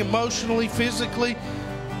healing emotionally, physically.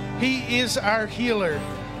 He is our healer.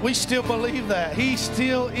 We still believe that. He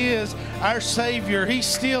still is our Savior. He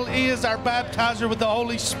still is our baptizer with the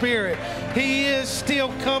Holy Spirit. He is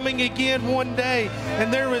still coming again one day,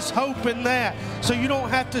 and there is hope in that. So you don't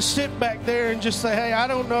have to sit back there and just say, hey, I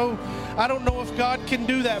don't know if God can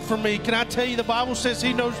do that for me. Can I tell you, the Bible says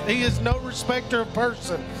He is no respecter of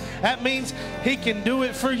person. That means He can do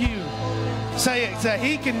it for you. Say it. Say,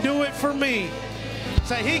 He can do it for me.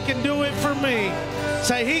 Say, He can do it for me.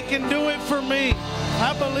 Say, He can do it for me.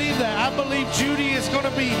 I believe that. I believe Judy is going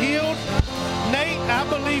to be healed. Nate, I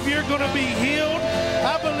believe you're going to be healed.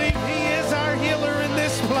 I believe He is our healer in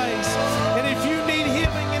this place. And if you need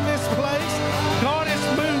healing in this place, God is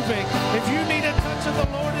moving. If you need a touch of the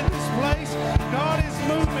Lord in this place, God is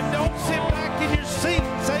moving. Don't sit back in your seat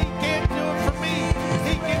and say, He can't do it for me.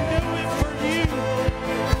 He can do it for you.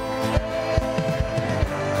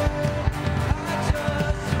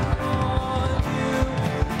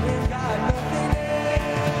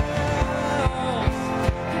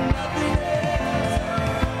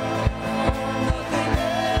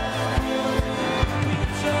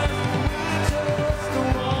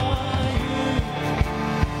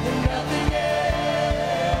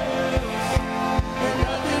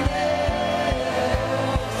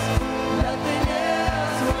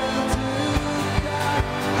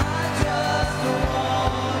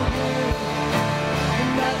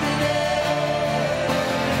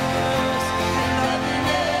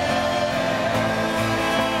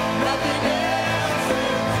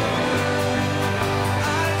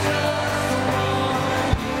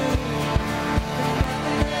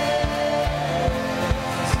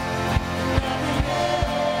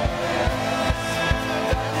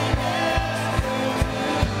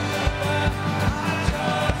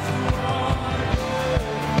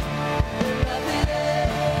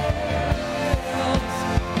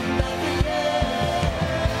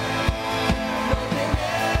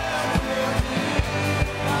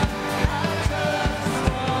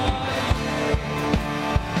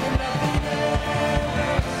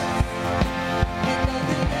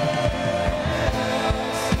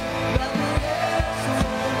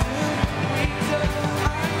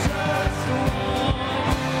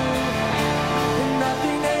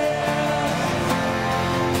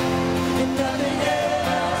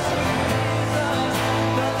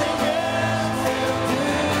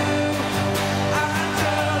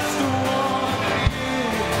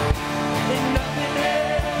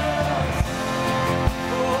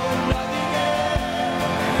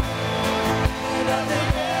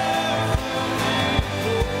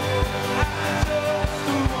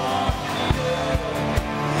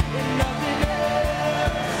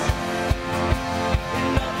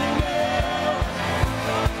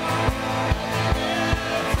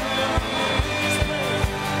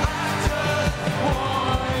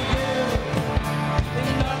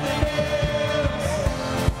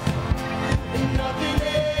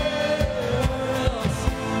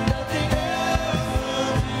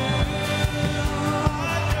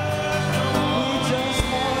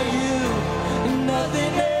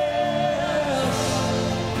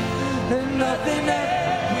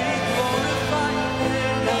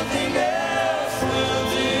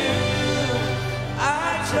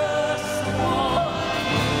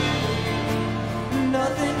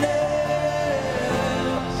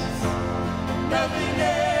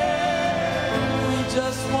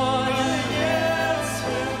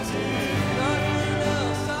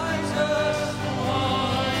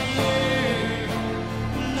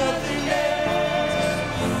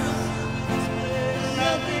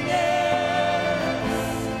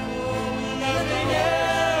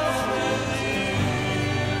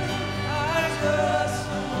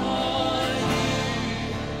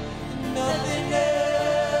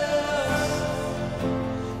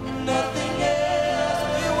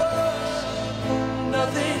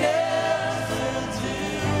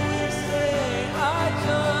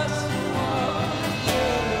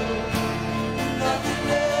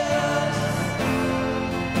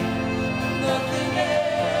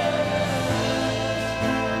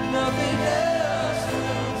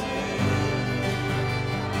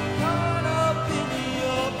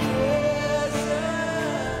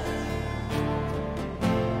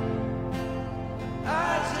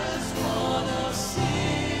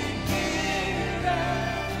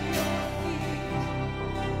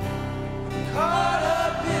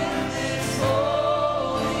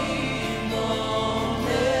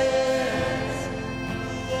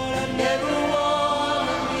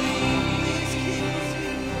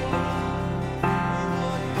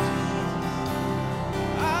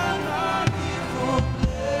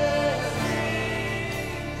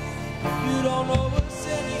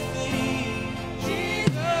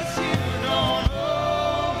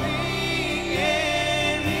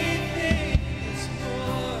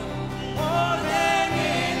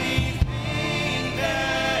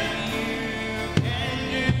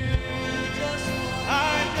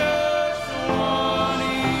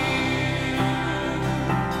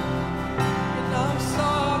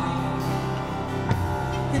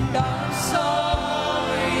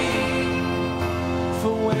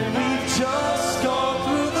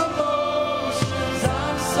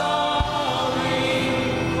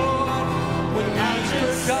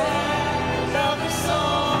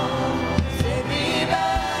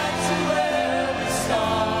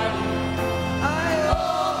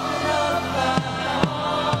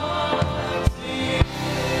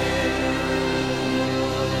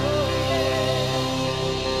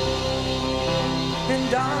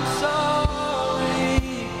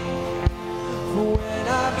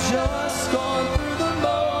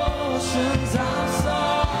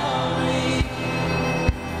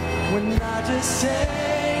 when I just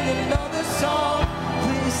sang another song.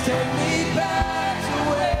 Please take me back to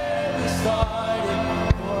where we started.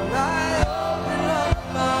 Lord, I open up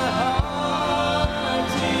my heart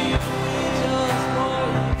to you just for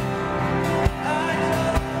you.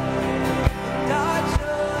 I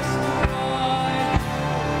just want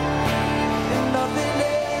and nothing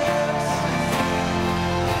else,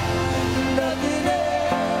 nothing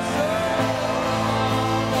else,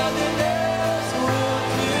 nothing else will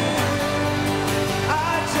do.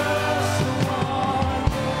 I just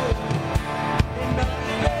want you and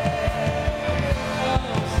nothing else,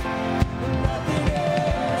 nothing else, nothing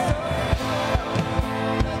else will do. I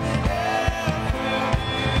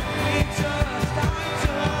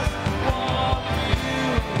just want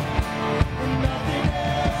you and nothing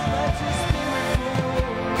else. Let your spirit flow.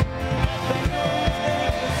 Nothing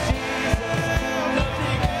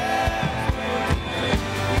else, thank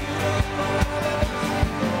you,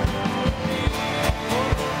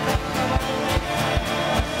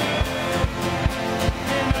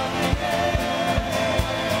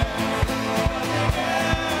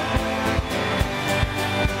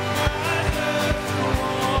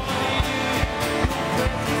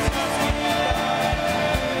 Jesus.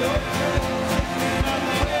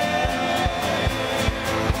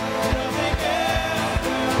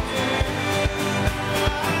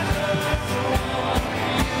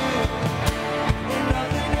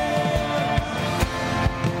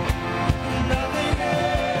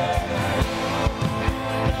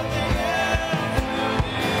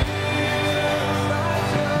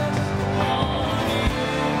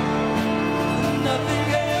 Nothing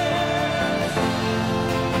else will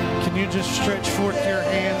do. Can you just stretch forth your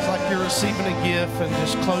hands like you're receiving a gift and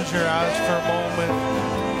just close your eyes for a moment?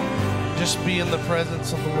 Just be in the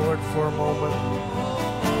presence of the Lord for a moment.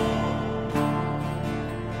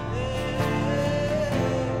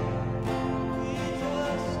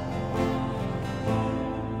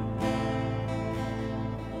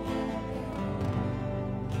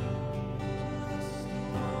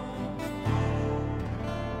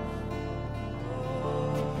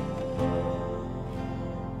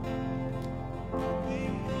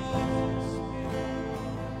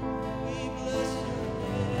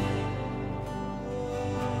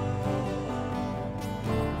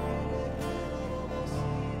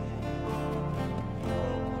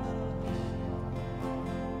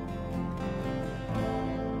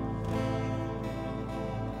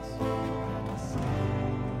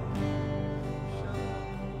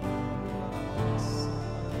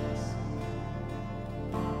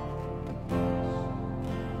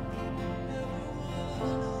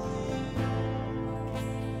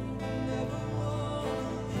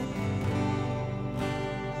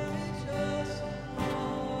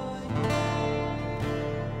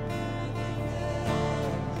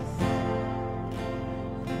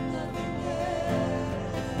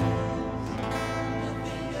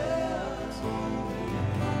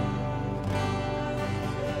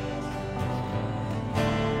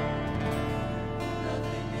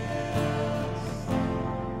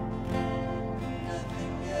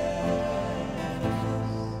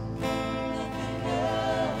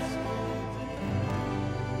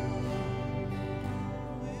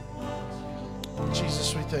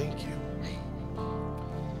 Jesus, we thank you.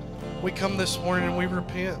 We come this morning and we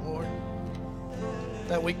repent, Lord,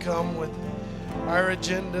 that we come with our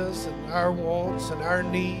agendas and our wants and our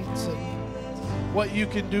needs and what you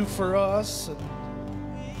can do for us. And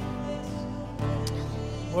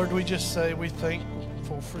Lord, we just say we're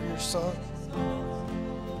thankful for your Son.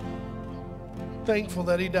 Thankful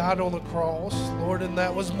that he died on the cross, Lord, and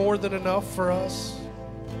that was more than enough for us.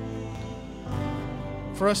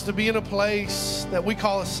 For us to be in a place that we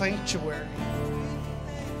call a sanctuary,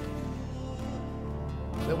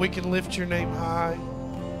 that we can lift your name high,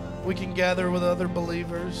 we can gather with other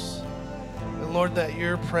believers, and Lord, that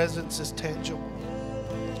your presence is tangible.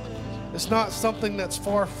 It's not something that's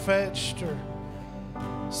far-fetched or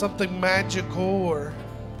something magical or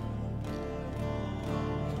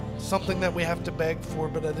something that we have to beg for,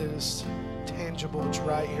 but it is tangible. It's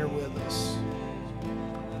right here with us.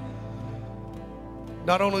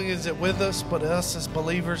 Not only is it with us, but us as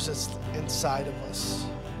believers, it's inside of us.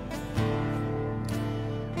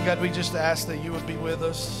 And God, we just ask that you would be with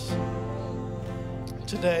us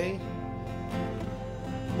today.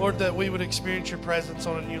 Lord, that we would experience your presence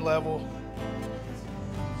on a new level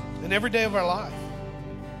in every day of our life.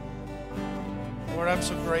 Lord, I'm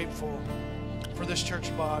so grateful for this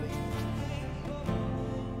church body.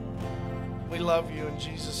 We love you in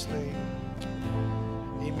Jesus' name.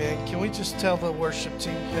 Amen. Can we just tell the worship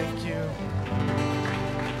team thank you?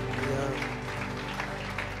 Yeah.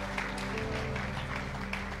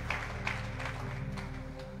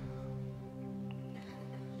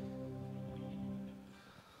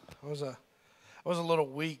 was a little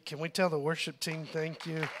weak. Can we tell the worship team thank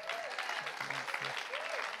you?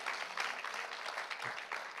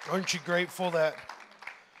 Aren't you grateful that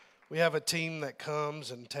we have a team that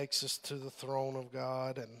comes and takes us to the throne of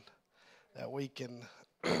God, and that we can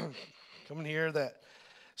come in here, that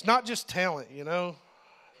it's not just talent, you know.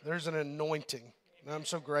 There's an anointing. And I'm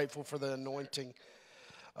so grateful for the anointing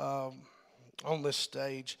on this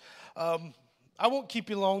stage. I won't keep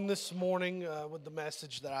you long this morning with the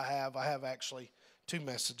message that I have. I have actually 2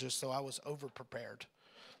 messages, so I was over-prepared.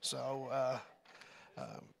 So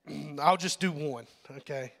I'll just do one,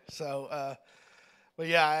 okay? So, but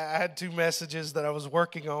yeah, I had 2 messages that I was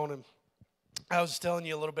working on, and I was telling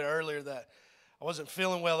you a little bit earlier that I wasn't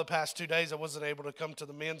feeling well the past 2 days. I wasn't able to come to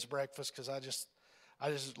the men's breakfast because I just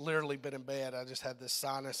literally been in bed. I just had this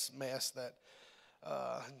sinus mess that,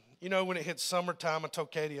 you know, when it hits summertime, I told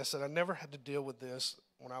Katie, I said, I never had to deal with this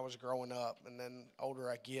when I was growing up. And then older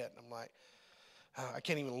I get, I'm like, I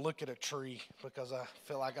can't even look at a tree because I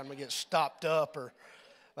feel like I'm going to get stopped up. Or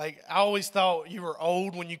like, I always thought you were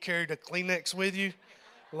old when you carried a Kleenex with you.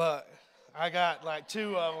 Look, I got like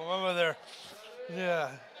 2 of them over there. Yeah.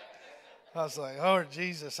 I was like, oh,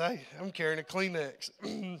 Jesus, I'm carrying a Kleenex.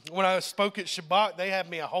 When I spoke at Shabbat, they had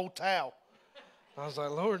me a whole towel. I was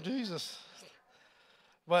like, Lord Jesus.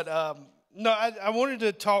 But, no, I wanted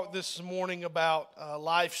to talk this morning about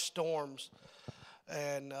life storms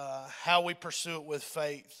and how we pursue it with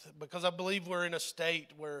faith. Because I believe we're in a state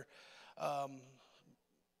where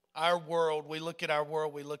our world, we look at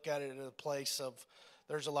it in a place of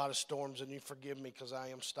there's a lot of storms, and you forgive me because I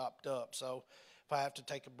am stopped up. So if I have to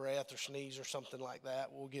take a breath or sneeze or something like that,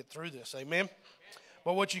 we'll get through this. Amen?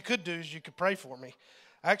 But what you could do is you could pray for me.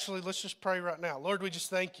 Actually, let's just pray right now. Lord, we just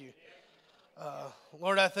thank you.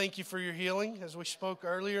 Lord, I thank you for your healing as we spoke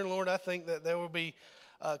earlier. Lord, I think that there will be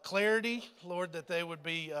clarity. Lord, that there would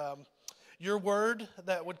be your word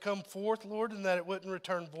that would come forth, Lord, and that it wouldn't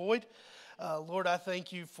return void. Lord, I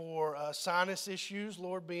thank you for sinus issues,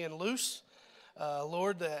 Lord, being loose.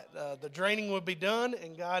 Lord, that the draining would be done,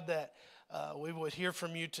 and God, that we would hear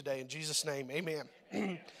from you today. In Jesus' name,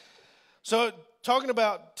 amen. So, talking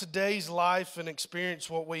about today's life and experience,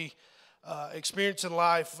 what we experience in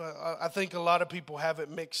life, I think a lot of people have it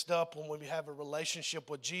mixed up. When we have a relationship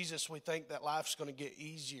with Jesus, we think that life's going to get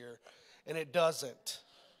easier, and it doesn't.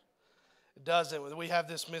 It doesn't. We have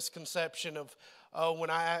this misconception of, oh, when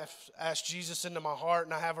I ask Jesus into my heart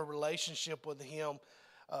and I have a relationship with him,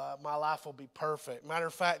 my life will be perfect. Matter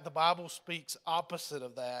of fact, the Bible speaks opposite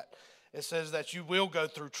of that. It says that you will go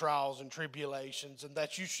through trials and tribulations, and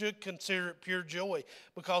that you should consider it pure joy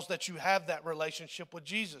because that you have that relationship with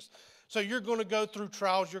Jesus. So you're going to go through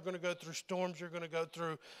trials, you're going to go through storms, you're going to go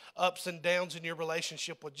through ups and downs in your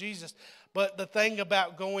relationship with Jesus. But the thing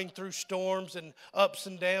about going through storms and ups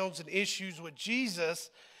and downs and issues with Jesus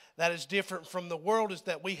that is different from the world is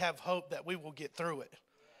that we have hope that we will get through it,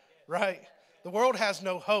 right? The world has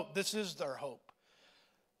no hope. This is their hope.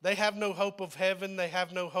 They have no hope of heaven. They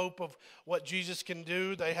have no hope of what Jesus can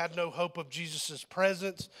do. They have no hope of Jesus'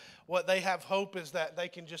 presence. What they have hope is that they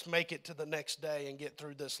can just make it to the next day and get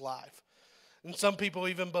through this life. And some people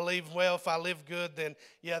even believe, well, if I live good, then,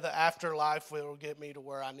 yeah, the afterlife will get me to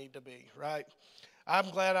where I need to be, right? I'm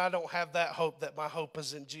glad I don't have that hope, that my hope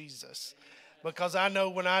is in Jesus. Because I know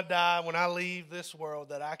when I die, when I leave this world,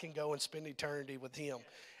 that I can go and spend eternity with him.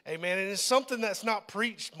 Amen. And it's something that's not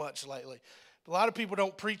preached much lately. A lot of people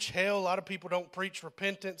don't preach hell. A lot of people don't preach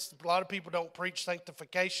repentance. A lot of people don't preach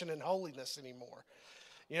sanctification and holiness anymore.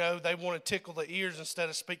 You know, they want to tickle the ears instead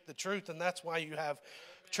of speak the truth. And that's why you have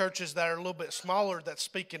churches that are a little bit smaller that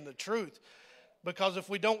speak in the truth. Because if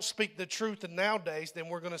we don't speak the truth in nowadays, then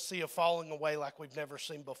we're going to see a falling away like we've never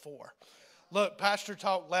seen before. Look, Pastor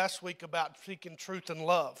talked last week about speaking truth and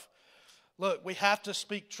love. Look, we have to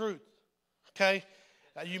speak truth, okay?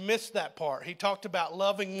 You missed that part. He talked about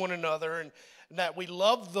loving one another and that we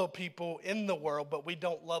love the people in the world, but we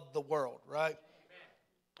don't love the world, right?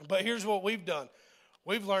 Amen. But here's what we've done.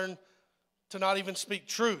 We've learned to not even speak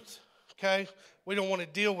truth, okay? We don't want to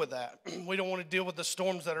deal with that. We don't want to deal with the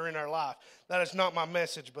storms that are in our life. That is not my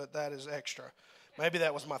message, but that is extra. Maybe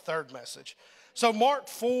that was my third message. So Mark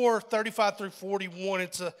 4:35 through 41,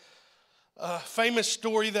 it's a famous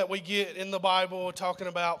story that we get in the Bible talking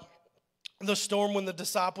about the storm when the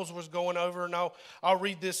disciples was going over. And I'll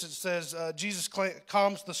read this. It says, Jesus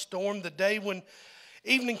calms the storm. The day when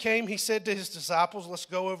evening came, he said to his disciples, let's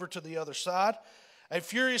go over to the other side. A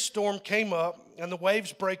furious storm came up, and the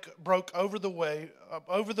waves broke over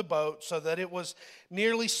the boat so that it was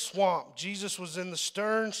nearly swamped. Jesus was in the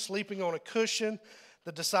stern, sleeping on a cushion.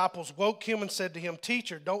 The disciples woke him and said to him,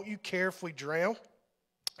 Teacher, don't you care if we drown?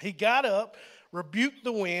 He got up, rebuked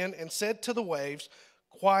the wind, and said to the waves,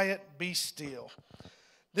 "Quiet, be still."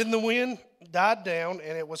 Then the wind died down,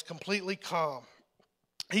 and it was completely calm.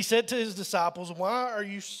 He said to his disciples, "Why are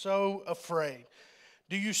you so afraid?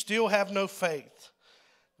 Do you still have no faith?"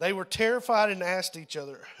 They were terrified and asked each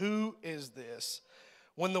other, "Who is this?"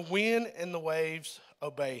 when the wind and the waves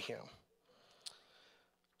obey him.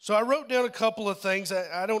 So I wrote down a couple of things.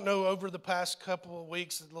 I don't know, over the past couple of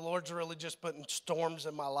weeks, the Lord's really just putting storms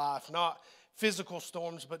in my life. Not physical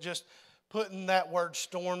storms, but just putting that word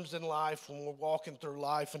storms in life when we're walking through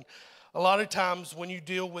life. And a lot of times when you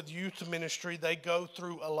deal with youth ministry, they go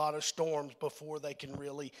through a lot of storms before they can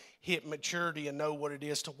really hit maturity and know what it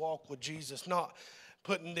is to walk with Jesus. Not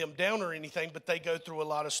putting them down or anything, but they go through a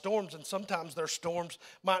lot of storms, and sometimes their storms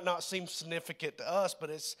might not seem significant to us, but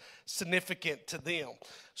it's significant to them.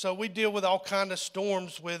 So we deal with all kinds of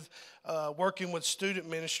storms with working with student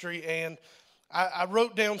ministry, and I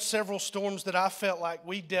wrote down several storms that I felt like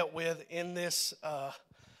we dealt with in this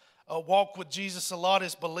walk with Jesus a lot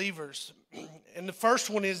as believers. And the first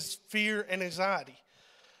one is fear and anxiety.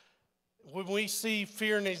 When we see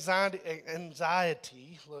fear and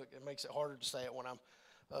anxiety, look, it makes it harder to say it when I'm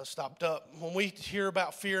stopped up. When we hear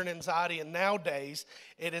about fear and anxiety, and nowadays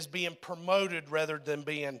it is being promoted rather than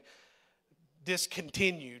being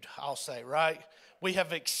discontinued, I'll say, right? We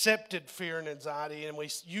have accepted fear and anxiety, and we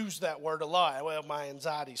use that word a lot. Well, my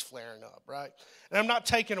anxiety's flaring up, right? And I'm not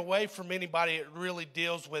taking away from anybody that really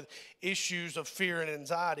deals with issues of fear and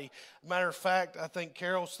anxiety. Matter of fact, I think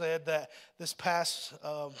Carol said that this past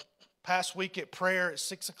week at prayer at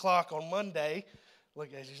 6 o'clock on Monday, look,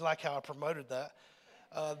 you like how I promoted that,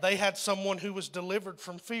 they had someone who was delivered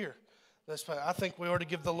from fear. I think we ought to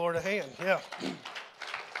give the Lord a hand, yeah.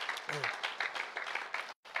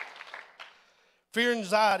 Fear and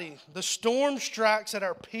anxiety. The storm strikes at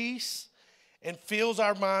our peace and fills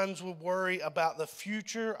our minds with worry about the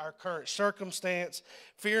future, our current circumstance.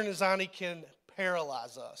 Fear and anxiety can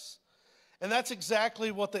paralyze us. And that's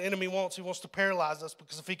exactly what the enemy wants. He wants to paralyze us,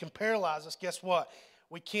 because if he can paralyze us, guess what?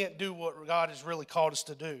 We can't do what God has really called us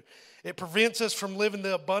to do. It prevents us from living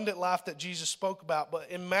the abundant life that Jesus spoke about. But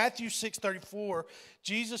in Matthew 6:34,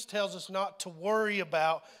 Jesus tells us not to worry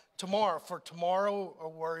about tomorrow, for tomorrow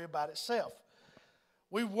will worry about itself.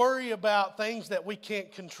 We worry about things that we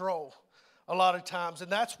can't control a lot of times,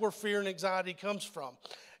 and that's where fear and anxiety comes from.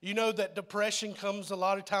 You know that depression comes a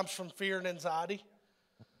lot of times from fear and anxiety.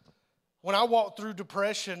 When I walked through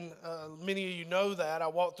depression, many of you know that, I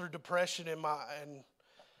walked through depression in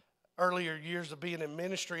earlier years of being in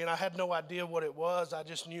ministry, and I had no idea what it was. I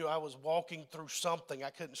just knew I was walking through something. I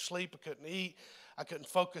couldn't sleep, I couldn't eat, I couldn't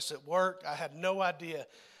focus at work. I had no idea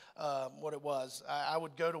what it was. I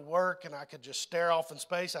would go to work and I could just stare off in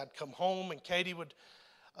space. I'd come home and Katie would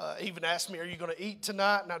even ask me, "Are you going to eat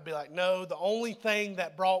tonight?" And I'd be like, "No." The only thing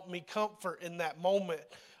that brought me comfort in that moment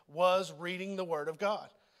was reading the Word of God.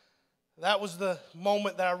 That was the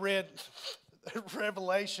moment that I read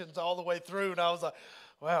Revelations all the way through, and I was like,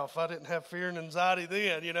 wow, if I didn't have fear and anxiety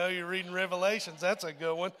then, you're reading Revelations, that's a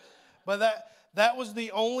good one. But that was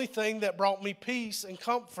the only thing that brought me peace and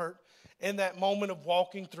comfort in that moment of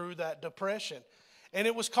walking through that depression. And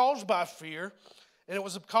it was caused by fear, and it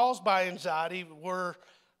was caused by anxiety, where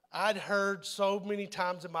I'd heard so many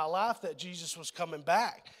times in my life that Jesus was coming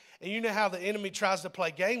back. And you know how the enemy tries to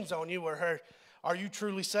play games on you, where, are you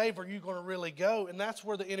truly saved? Are you going to really go? And that's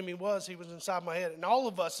where the enemy was. He was inside my head. And all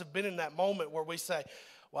of us have been in that moment where we say,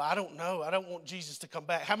 well, I don't know. I don't want Jesus to come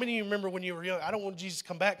back. How many of you remember when you were young? I don't want Jesus to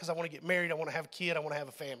come back because I want to get married. I want to have a kid. I want to have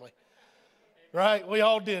a family. Right? We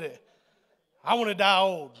all did it. I want to die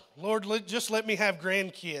old. Lord, just let me have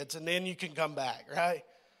grandkids, and then you can come back, right?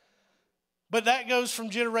 But that goes from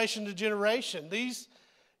generation to generation. These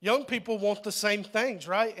young people want the same things,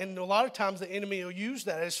 right? And a lot of times the enemy will use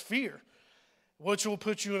that as fear, which will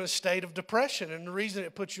put you in a state of depression. And the reason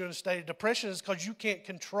it puts you in a state of depression is because you can't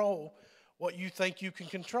control what you think you can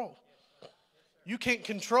control. You can't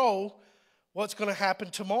control what's going to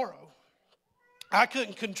happen tomorrow. I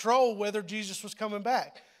couldn't control whether Jesus was coming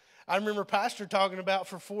back. I remember Pastor talking about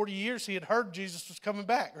for 40 years he had heard Jesus was coming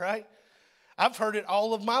back, right? I've heard it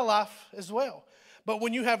all of my life as well. But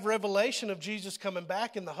when you have revelation of Jesus coming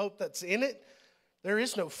back and the hope that's in it, there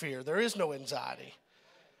is no fear. There is no anxiety.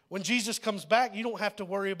 When Jesus comes back, you don't have to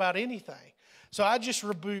worry about anything. So I just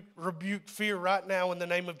rebuke fear right now in the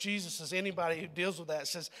name of Jesus. As anybody who deals with that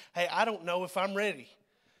says, hey, I don't know if I'm ready,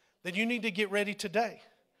 then you need to get ready today.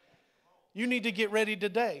 You need to get ready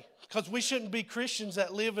today, because we shouldn't be Christians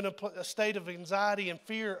that live in a state of anxiety and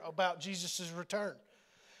fear about Jesus' return.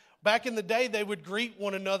 Back in the day, they would greet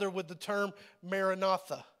one another with the term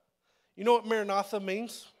Maranatha. You know what Maranatha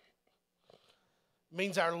means?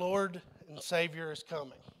 means our Lord and Savior is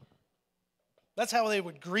coming. That's how they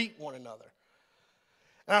would greet one another.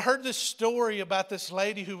 And I heard this story about this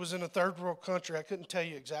lady who was in a third world country. I couldn't tell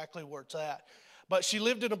you exactly where it's at. But she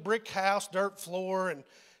lived in a brick house, dirt floor, and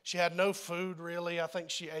she had no food really. I think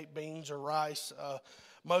she ate beans or rice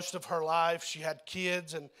most of her life. She had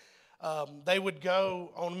kids, and they would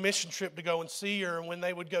go on a mission trip to go and see her. And when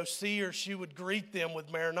they would go see her, she would greet them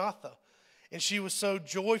with Maranatha. And she was so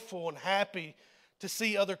joyful and happy to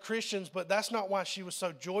see other Christians. But that's not why she was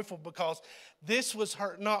so joyful, because this was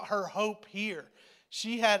not her hope here.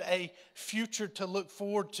 She had a future to look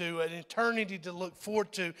forward to, an eternity to look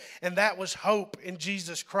forward to, and that was hope in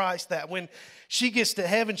Jesus Christ, that when she gets to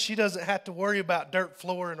heaven, she doesn't have to worry about dirt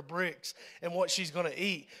floor and the bricks and what she's going to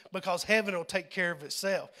eat, because heaven will take care of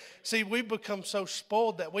itself. See, we've become so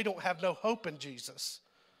spoiled that we don't have no hope in Jesus,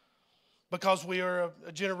 because we are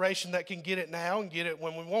a generation that can get it now and get it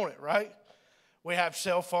when we want it, right? We have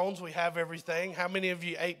cell phones. We have everything. How many of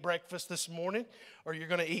you ate breakfast this morning, or you're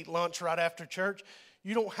going to eat lunch right after church?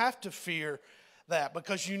 You don't have to fear that,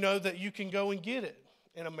 because you know that you can go and get it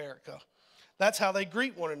in America. That's how they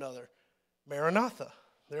greet one another. Maranatha.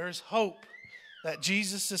 There is hope that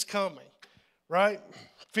Jesus is coming, right?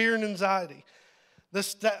 Fear and anxiety.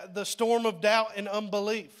 The storm of doubt and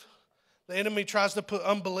unbelief. The enemy tries to put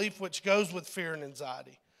unbelief, which goes with fear and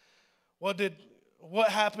anxiety. What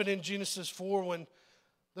happened in Genesis 4 when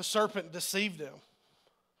the serpent deceived them?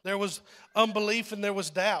 There was unbelief and there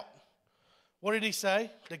was doubt. What did he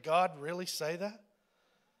say? Did God really say that?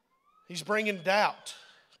 He's bringing doubt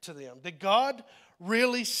to them. Did God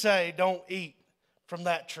really say don't eat from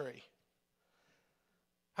that tree?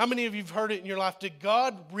 How many of you have heard it in your life? Did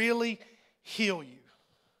God really heal you?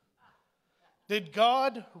 Did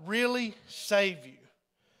God really save you?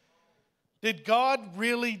 Did God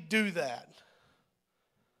really do that?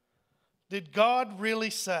 Did God really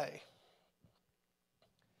say?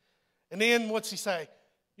 And then what's he say?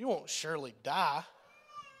 You won't surely die.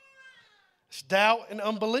 It's doubt and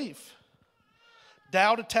unbelief.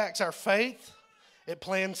 Doubt attacks our faith. It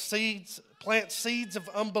plants seeds of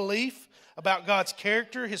unbelief about God's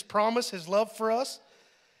character, His promise, His love for us.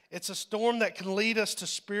 It's a storm that can lead us to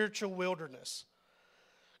spiritual wilderness,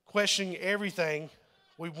 questioning everything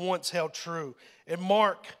we once held true. In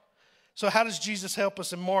Mark, so how does Jesus help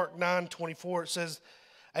us? In Mark 9:24, it says,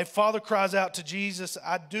 a father cries out to Jesus,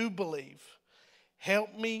 I do believe.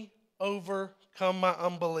 Help me overcome my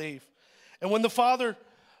unbelief. And when the father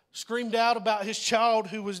screamed out about his child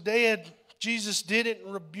who was dead, Jesus didn't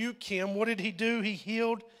rebuke him. What did he do? He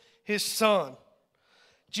healed his son.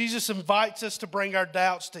 Jesus invites us to bring our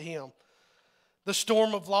doubts to him. The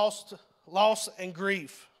storm of loss and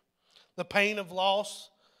grief. The pain of loss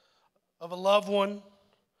of a loved one.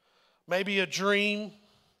 Maybe a dream.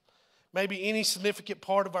 Maybe any significant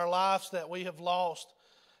part of our lives that we have lost.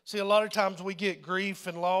 See, a lot of times we get grief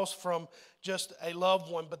and loss from just a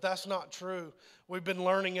loved one, but that's not true. We've been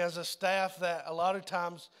learning as a staff that a lot of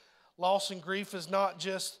times loss and grief is not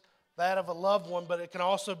just that of a loved one, but it can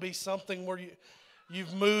also be something where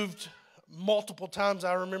you've moved multiple times.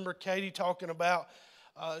 I remember Katie talking about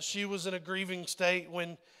she was in a grieving state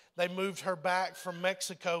when they moved her back from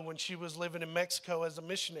Mexico when she was living in Mexico as a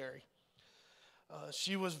missionary.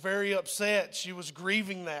 She was very upset. She was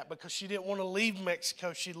grieving that because she didn't want to leave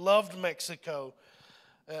Mexico. She loved Mexico.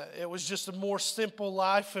 It was just a more simple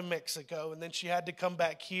life in Mexico, and then she had to come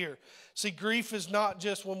back here. See, grief is not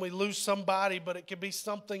just when we lose somebody, but it can be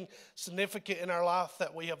something significant in our life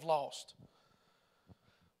that we have lost.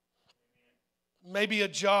 Maybe a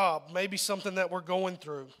job, maybe something that we're going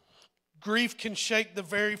through. Grief can shake the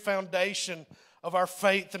very foundation of our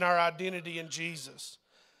faith and our identity in Jesus.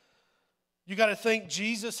 You got to think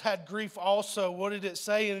Jesus had grief also. What did it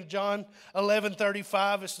say in John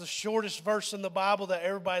 11:35? It's the shortest verse in the Bible that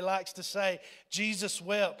everybody likes to say. Jesus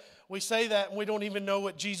wept. We say that and we don't even know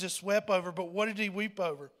what Jesus wept over, but what did he weep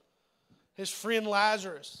over? His friend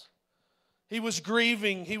Lazarus. He was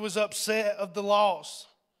grieving. He was upset of the loss.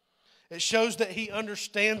 It shows that he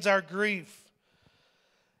understands our grief,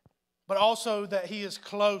 but also that he is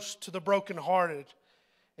close to the brokenhearted,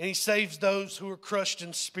 and he saves those who are crushed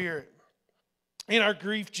in spirit. In our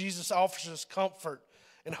grief, Jesus offers us comfort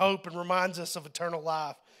and hope and reminds us of eternal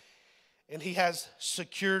life. And he has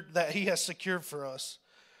secured for us,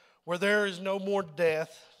 where there is no more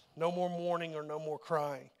death, no more mourning, or no more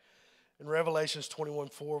crying. In Revelations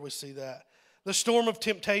 21:4, we see that. The storm of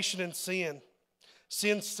temptation and sin.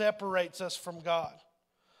 Sin separates us from God.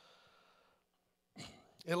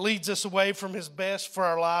 It leads us away from his best for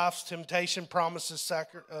our lives. Temptation promises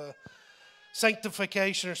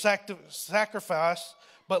sanctification or sacrifice,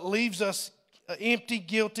 but leaves us empty,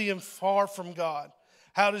 guilty, and far from God.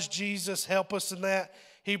 How does Jesus help us in that?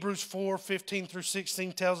 Hebrews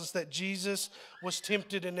 4:15-16 tells us that Jesus was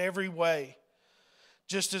tempted in every way,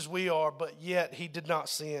 just as we are, but yet he did not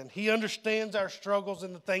sin. He understands our struggles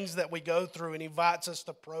and the things that we go through, and he invites us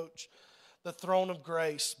to approach the throne of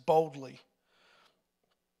grace boldly,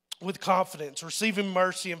 with confidence, receiving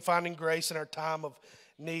mercy and finding grace in our time of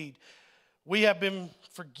need. We have been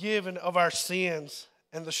forgiven of our sins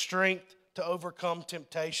and the strength to overcome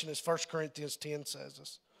temptation, as 1 Corinthians 10 says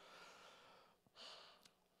us.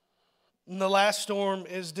 And the last storm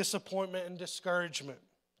is disappointment and discouragement.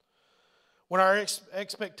 When our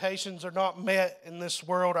expectations are not met in this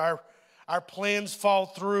world, our plans fall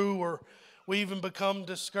through, or we even become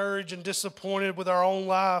discouraged and disappointed with our own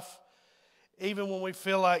life. Even when we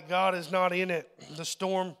feel like God is not in it, the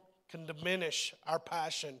storm can diminish our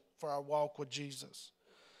passion for our walk with Jesus.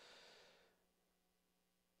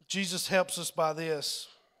 Jesus helps us by this.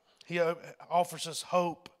 He offers us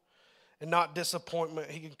hope and not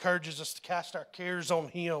disappointment. He encourages us to cast our cares on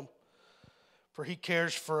him, for he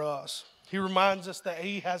cares for us. He reminds us that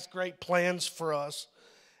he has great plans for us,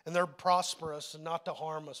 and they're prosperous and not to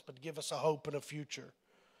harm us, but to give us a hope and a future.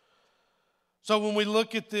 So when we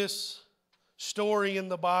look at this story in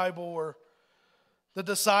the Bible where the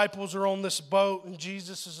disciples are on this boat and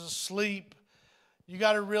Jesus is asleep, you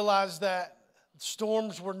got to realize that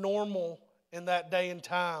storms were normal in that day and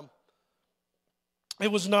time.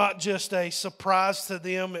 It was not just a surprise to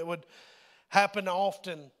them. It would happen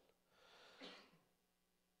often.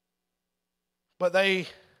 But they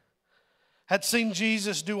had seen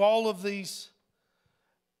Jesus do all of these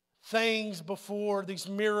things before, these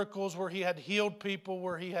miracles where he had healed people,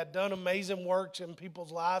 where he had done amazing works in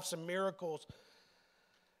people's lives and miracles.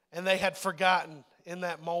 And they had forgotten in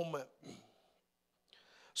that moment.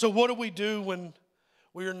 So what do we do when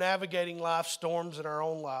we are navigating life storms in our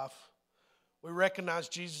own life? We recognize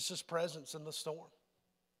Jesus' presence in the storm.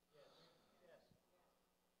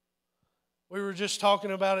 We were just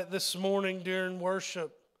talking about it this morning during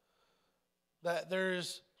worship, that there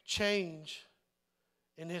is change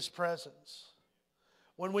in his presence.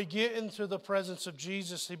 When we get into the presence of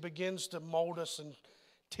Jesus, he begins to mold us and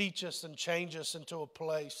teach us and change us into a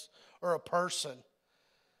place or a person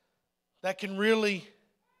that can really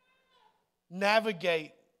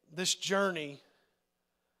navigate this journey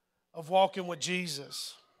of walking with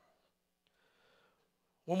Jesus.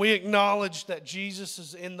 When we acknowledge that Jesus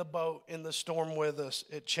is in the boat, in the storm with us,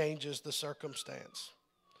 it changes the circumstance.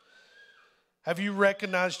 Have you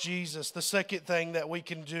recognized Jesus? The second thing that we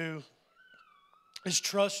can do is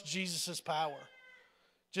trust Jesus' power,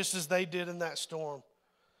 just as they did in that storm.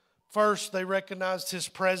 First, they recognized his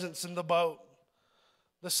presence in the boat.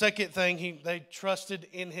 The second thing, they trusted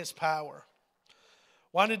in his power.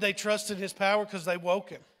 Why did they trust in his power? Because they woke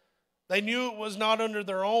him. They knew it was not under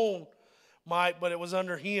their own might, but it was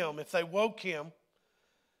under him. If they woke him,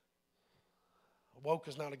 woke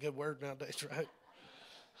is not a good word nowadays, right?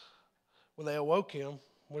 When they awoke him,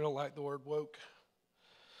 we don't like the word woke.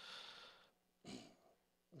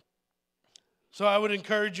 So I would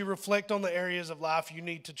encourage you to reflect on the areas of life you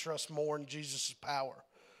need to trust more in Jesus' power.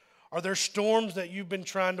 Are there storms that you've been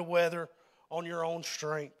trying to weather on your own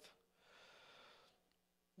strength?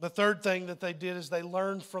 The third thing that they did is they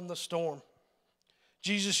learned from the storm.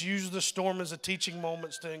 Jesus used the storm as a teaching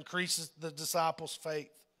moment to increase the disciples' faith.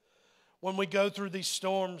 When we go through these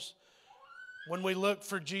storms, when we look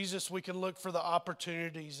for Jesus, we can look for the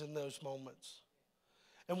opportunities in those moments.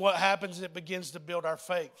 And what happens is it begins to build our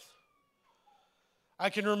faith. I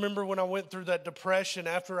can remember when I went through that depression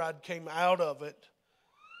after I came out of it,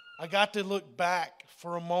 I got to look back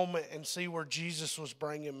for a moment and see where Jesus was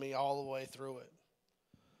bringing me all the way through it.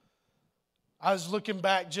 I was looking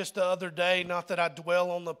back just the other day, not that I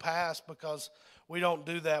dwell on the past, because we don't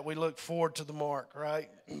do that. We look forward to the mark, right?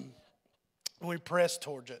 We press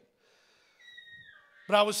towards it.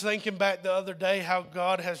 But I was thinking back the other day how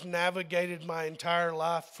God has navigated my entire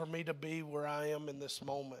life for me to be where I am in this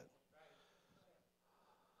moment.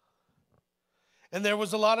 And there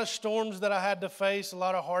was a lot of storms that I had to face, a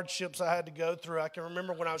lot of hardships I had to go through. I can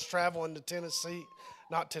remember when I was traveling to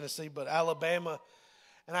Alabama,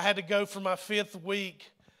 and I had to go for my 5th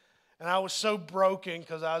week, and I was so broken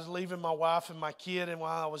because I was leaving my wife and my kid, and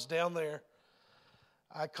while I was down there,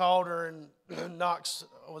 I called her, and Knox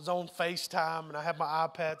was on FaceTime, and I had my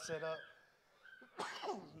iPad set up.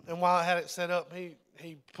 And while I had it set up,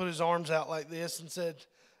 he put his arms out like this and said,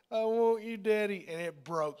 "I want you, Daddy," and it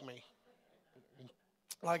broke me.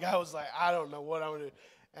 Like, I was like, I don't know what I'm going to do.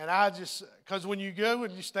 And I just, because when you go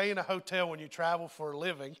and you stay in a hotel, when you travel for a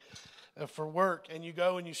living, for work, and you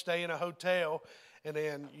go and you stay in a hotel, and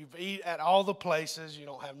then you eat at all the places. You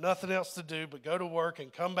don't have nothing else to do but go to work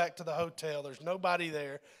and come back to the hotel. There's nobody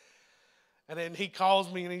there. And then he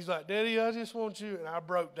calls me and he's like, Daddy, I just want you. And I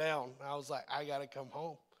broke down. I was like, I got to come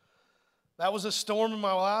home. That was a storm in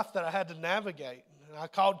my life that I had to navigate. And I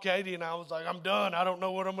called Katie and I was like, I'm done. I don't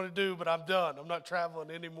know what I'm going to do, but I'm done. I'm not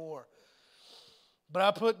traveling anymore. But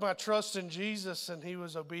I put my trust in Jesus, and he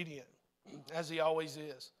was obedient, as he always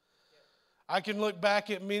is. I can look back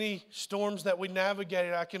at many storms that we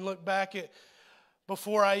navigated. I can look back at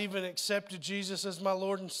before I even accepted Jesus as my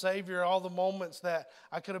Lord and Savior, all the moments that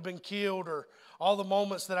I could have been killed, or all the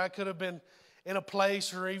moments that I could have been in a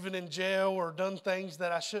place or even in jail or done things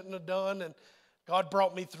that I shouldn't have done. And God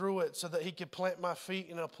brought me through it so that he could plant my feet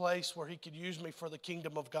in a place where he could use me for the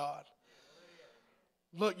kingdom of God.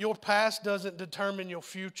 Look, your past doesn't determine your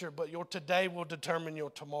future, but your today will determine your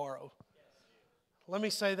tomorrow. Let me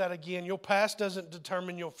say that again. Your past doesn't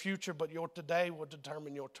determine your future, but your today will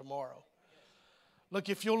determine your tomorrow. Look,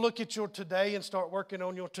 if you'll look at your today and start working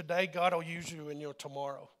on your today, God will use you in your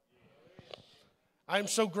tomorrow. I'm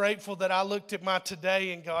so grateful that I looked at my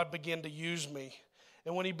today and God began to use me.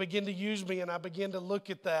 And when he began to use me and I began to look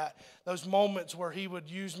at that, those moments where he would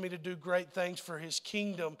use me to do great things for his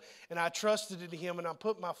kingdom, and I trusted in him and I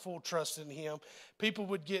put my full trust in him, people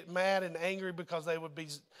would get mad and angry because they would be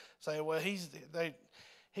saying, well,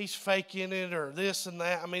 he's faking it or this and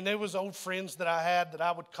that. I mean, there was old friends that I had that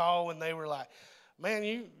I would call and they were like, man,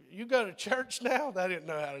 you go to church now? They didn't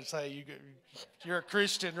know how to say you're a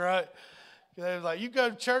Christian, right? They were like, you go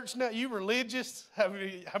to church now? You religious? How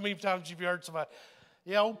many times have you heard somebody,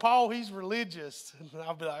 yeah, old Paul, he's religious. And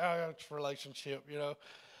I'll be like, oh, it's a relationship, you know.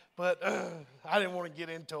 But I didn't want to get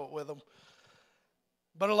into it with them.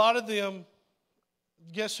 But a lot of them,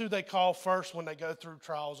 guess who they call first when they go through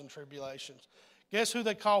trials and tribulations? Guess who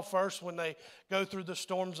they call first when they go through the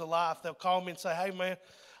storms of life? They'll call me and say, hey, man,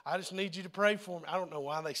 I just need you to pray for me. I don't know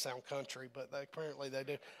why they sound country, but apparently they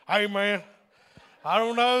do. Hey, man, I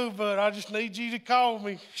don't know, but I just need you to call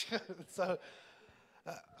me. So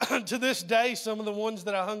to this day, some of the ones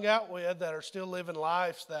that I hung out with that are still living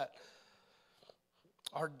lives that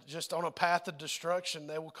are just on a path of destruction,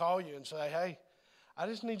 they will call you and say, hey, I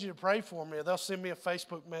just need you to pray for me. Or they'll send me a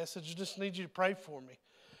Facebook message, I just need you to pray for me.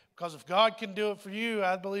 Because if God can do it for you,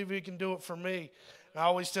 I believe he can do it for me. And I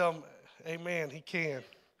always tell them, amen, he can.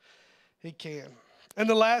 He can. And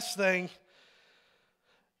the last thing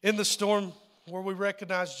in the storm where we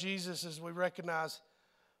recognize Jesus is we recognize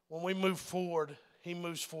when we move forward, he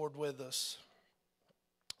moves forward with us.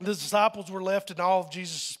 The disciples were left in awe of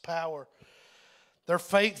Jesus' power. Their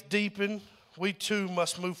faith deepened. We too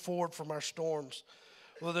must move forward from our storms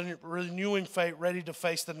with a renewing faith, ready to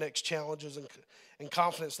face the next challenges and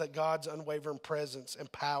confidence that God's unwavering presence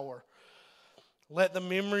and power. Let the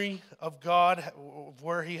memory of God, of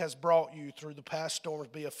where he has brought you through the past storms,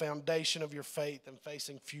 be a foundation of your faith in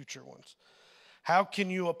facing future ones. How can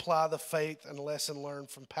you apply the faith and lesson learned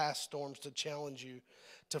from past storms to challenge you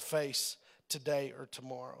to face today or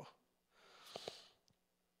tomorrow?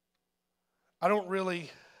 I don't really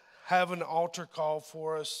have an altar call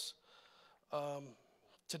for us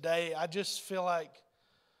today. I just feel like,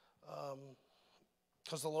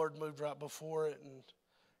 because the Lord moved right before it, and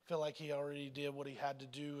feel like he already did what he had to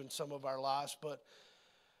do in some of our lives. But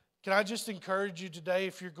can I just encourage you today,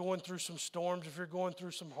 if you're going through some storms, if you're going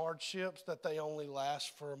through some hardships, that they only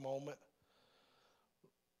last for a moment.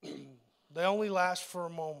 They only last for a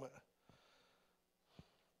moment.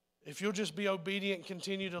 If you'll just be obedient and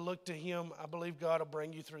continue to look to him, I believe God will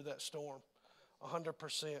bring you through that storm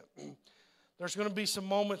 100%. There's going to be some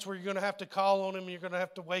moments where you're going to have to call on him and you're going to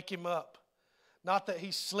have to wake him up. Not that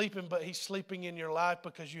he's sleeping, but he's sleeping in your life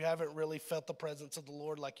because you haven't really felt the presence of the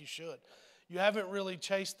Lord like you should. You haven't really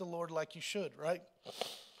chased the Lord like you should, right?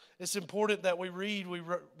 It's important that we read,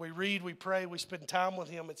 we pray, we spend time with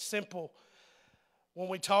him. It's simple when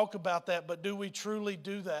we talk about that, but do we truly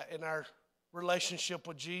do that in our relationship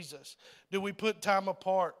with Jesus? Do we put time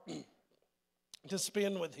apart to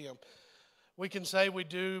spend with him? We can say we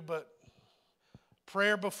do, but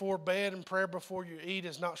prayer before bed and prayer before you eat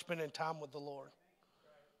is not spending time with the Lord.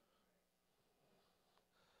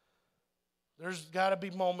 There's got to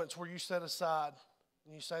be moments where you set aside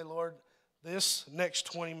and you say, Lord, this next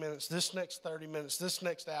 20 minutes, this next 30 minutes, this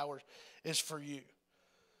next hour is for you.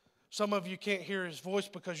 Some of you can't hear his voice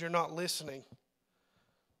because you're not listening.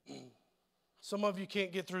 Some of you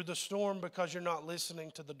can't get through the storm because you're not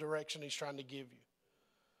listening to the direction he's trying to give you.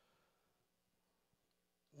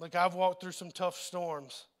 Look, I've walked through some tough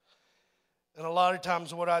storms. And a lot of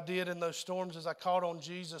times what I did in those storms is I called on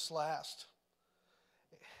Jesus last.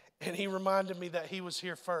 And he reminded me that he was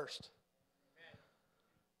here first.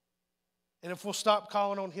 And if we'll stop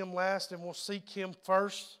calling on him last and we'll seek him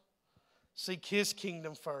first, seek his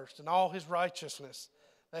kingdom first and all his righteousness,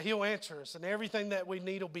 that he'll answer us and everything that we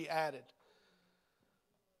need will be added.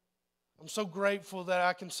 I'm so grateful that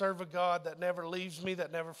I can serve a God that never leaves me,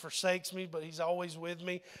 that never forsakes me, but he's always with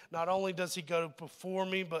me. Not only does he go before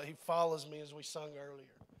me, but he follows me, as we sung earlier.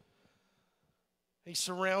 He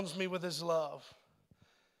surrounds me with his love.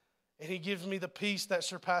 And he gives me the peace that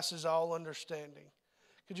surpasses all understanding.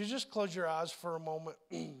 Could you just close your eyes for a moment?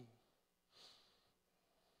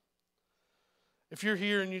 If you're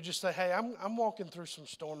here and you just say, hey, I'm walking through some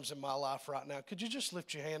storms in my life right now, could you just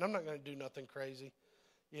lift your hand? I'm not going to do nothing crazy.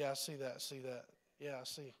 Yeah, I see that, Yeah, I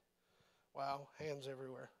see. Wow, hands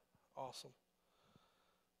everywhere. Awesome.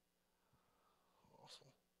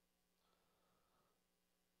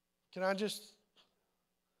 Can I just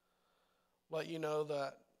let you know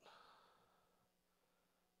that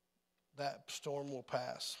that storm will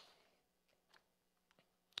pass?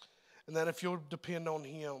 And that if you'll depend on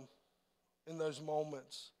him in those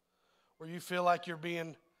moments where you feel like you're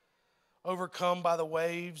being overcome by the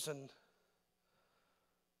waves and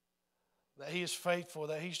that he is faithful,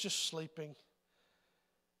 that he's just sleeping.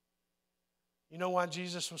 You know why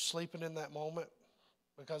Jesus was sleeping in that moment?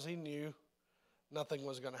 Because he knew nothing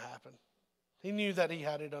was going to happen. He knew that he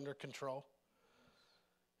had it under control.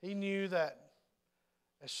 He knew that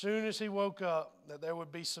as soon as he woke up, that there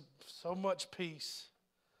would be so much peace.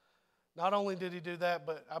 Not only did he do that,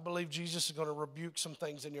 but I believe Jesus is going to rebuke some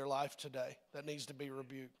things in your life today that needs to be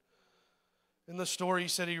rebuked. In the story, he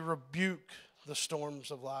said he rebuked the storms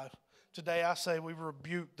of life. Today, I say we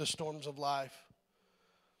rebuke the storms of life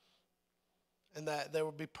and that there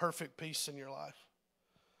will be perfect peace in your life.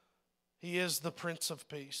 He is the Prince of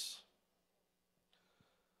Peace.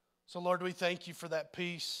 So, Lord, we thank you for that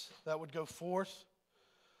peace that would go forth.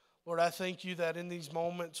 Lord, I thank you that in these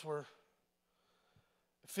moments where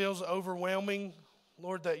it feels overwhelming,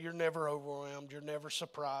 Lord, that you're never overwhelmed, you're never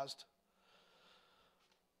surprised.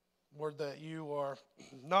 Lord, that you are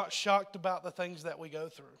not shocked about the things that we go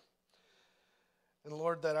through. And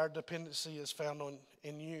Lord, that our dependency is found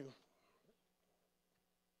in you.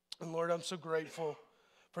 And Lord, I'm so grateful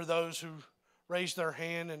for those who raised their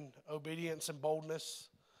hand in obedience and boldness.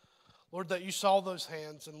 Lord, that you saw those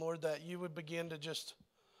hands, and Lord, that you would begin to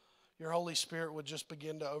your Holy Spirit would just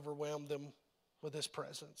begin to overwhelm them with his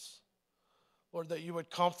presence. Lord, that you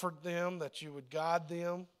would comfort them, that you would guide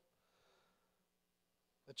them,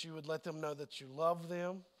 that you would let them know that you love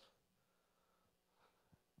them.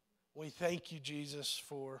 We thank you, Jesus,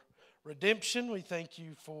 for redemption. We thank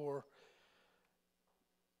you for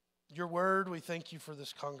your word. We thank you for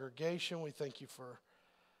this congregation. We thank you for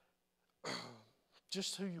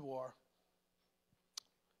just who you are.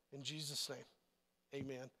 In Jesus' name,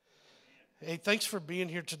 amen. Hey, thanks for being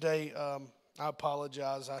here today. I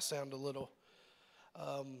apologize. I sound a little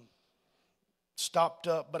stopped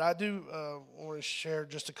up, but I do want to share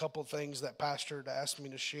just a couple of things that Pastor had asked me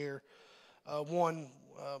to share. One,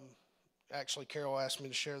 actually, Carol asked me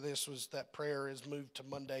to share this, was that prayer is moved to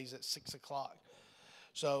Mondays at 6 o'clock.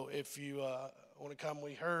 So if you want to come,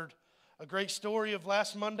 we heard a great story of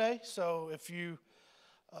last Monday. So if you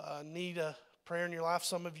need a prayer in your life,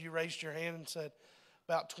 some of you raised your hand and said,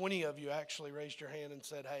 about 20 of you actually raised your hand and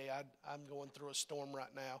said, hey, I'm going through a storm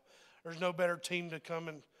right now. There's no better team to come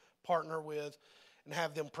and partner with and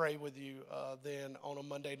have them pray with you than on a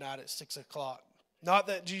Monday night at 6 o'clock. Not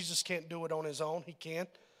that Jesus can't do it on his own. He can.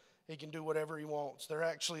 He can do whatever he wants. There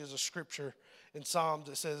actually is a scripture in Psalms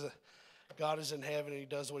that says God is in heaven and he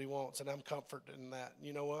does what he wants, and I'm comforted in that.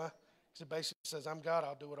 You know why? Because it basically says, I'm God,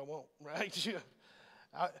 I'll do what I want, right?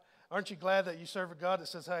 Aren't you glad that you serve a God that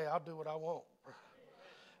says, hey, I'll do what I want?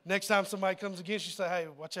 Next time somebody comes against you, say, hey,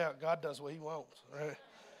 watch out, God does what he wants,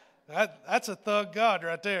 right? That's a thug God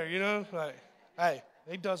right there, you know? Like, hey,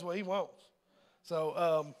 he does what he wants.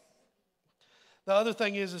 So the other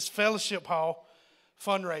thing is Fellowship Hall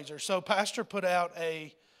fundraiser. So Pastor put out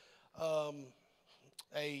a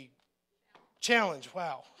challenge.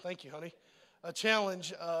 Wow, thank you, honey. A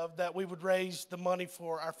challenge that we would raise the money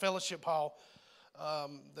for our Fellowship Hall.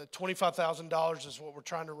 The $25,000 is what we're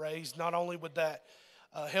trying to raise. Not only would that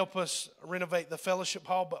help us renovate the Fellowship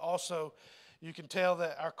Hall, but also you can tell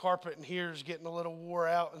that our carpet in here is getting a little wore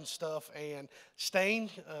out and stuff and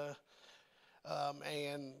stained.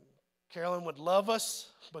 And Carolyn would love us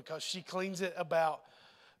because she cleans it about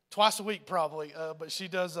twice a week probably, but she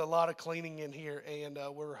does a lot of cleaning in here, and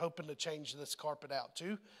we're hoping to change this carpet out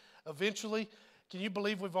too eventually. Can you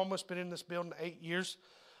believe we've almost been in this building 8 years?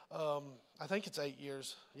 I think it's 8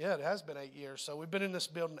 years. Yeah, it has been 8 years. So we've been in this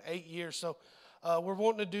building 8 years. So we're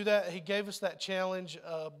wanting to do that. He gave us that challenge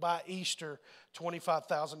by Easter,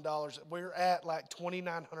 $25,000. We're at like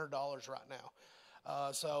 $2,900 right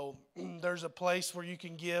now. So there's a place where you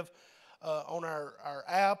can give on our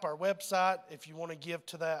app, our website. If you want to give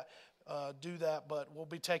to that, do that. But we'll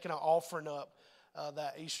be taking an offering up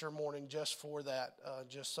that Easter morning just for that,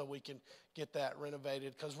 just so we can get that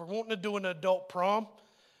renovated. Because we're wanting to do an adult prom,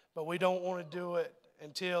 but we don't want to do it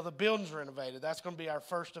until the building's renovated. That's going to be our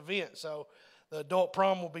first event. So the adult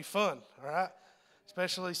prom will be fun, all right?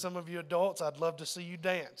 Especially some of you adults, I'd love to see you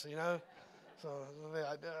dance, you know? So,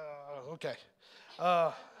 okay.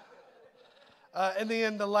 And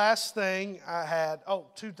then the last thing I had,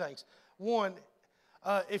 two things. One,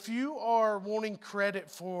 if you are wanting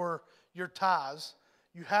credit for your tithes,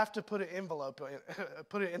 you have to put an envelope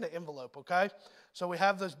put it in the envelope, okay? So we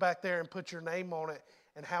have those back there, and put your name on it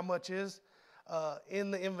and how much is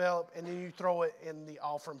in the envelope, and then you throw it in the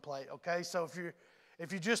offering plate, okay? So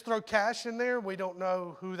if you just throw cash in there, we don't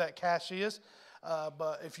know who that cash is.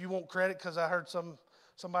 But if you want credit, because I heard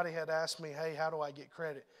somebody had asked me, hey, how do I get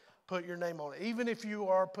credit? Put your name on it. Even if you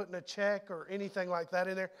are putting a check or anything like that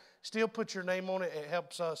in there, still put your name on it. It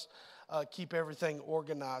helps us keep everything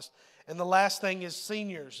organized. And the last thing is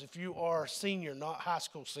seniors. If you are a senior, not high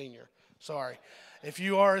school senior, sorry. If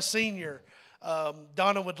you are a senior,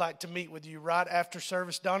 Donna would like to meet with you right after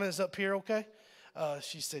service. Donna is up here, okay?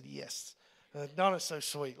 She said yes. Donna's so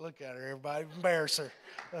sweet. Look at her, everybody. Embarrass her.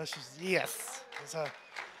 She says yes. So,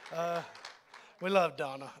 we love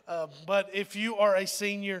Donna. But if you are a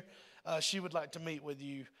senior, she would like to meet with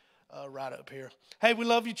you right up here. Hey, we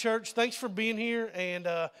love you, church. Thanks for being here. And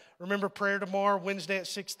remember, prayer tomorrow, Wednesday at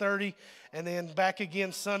 6:30, and then back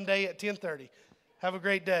again Sunday at 10:30. Have a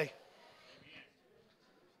great day.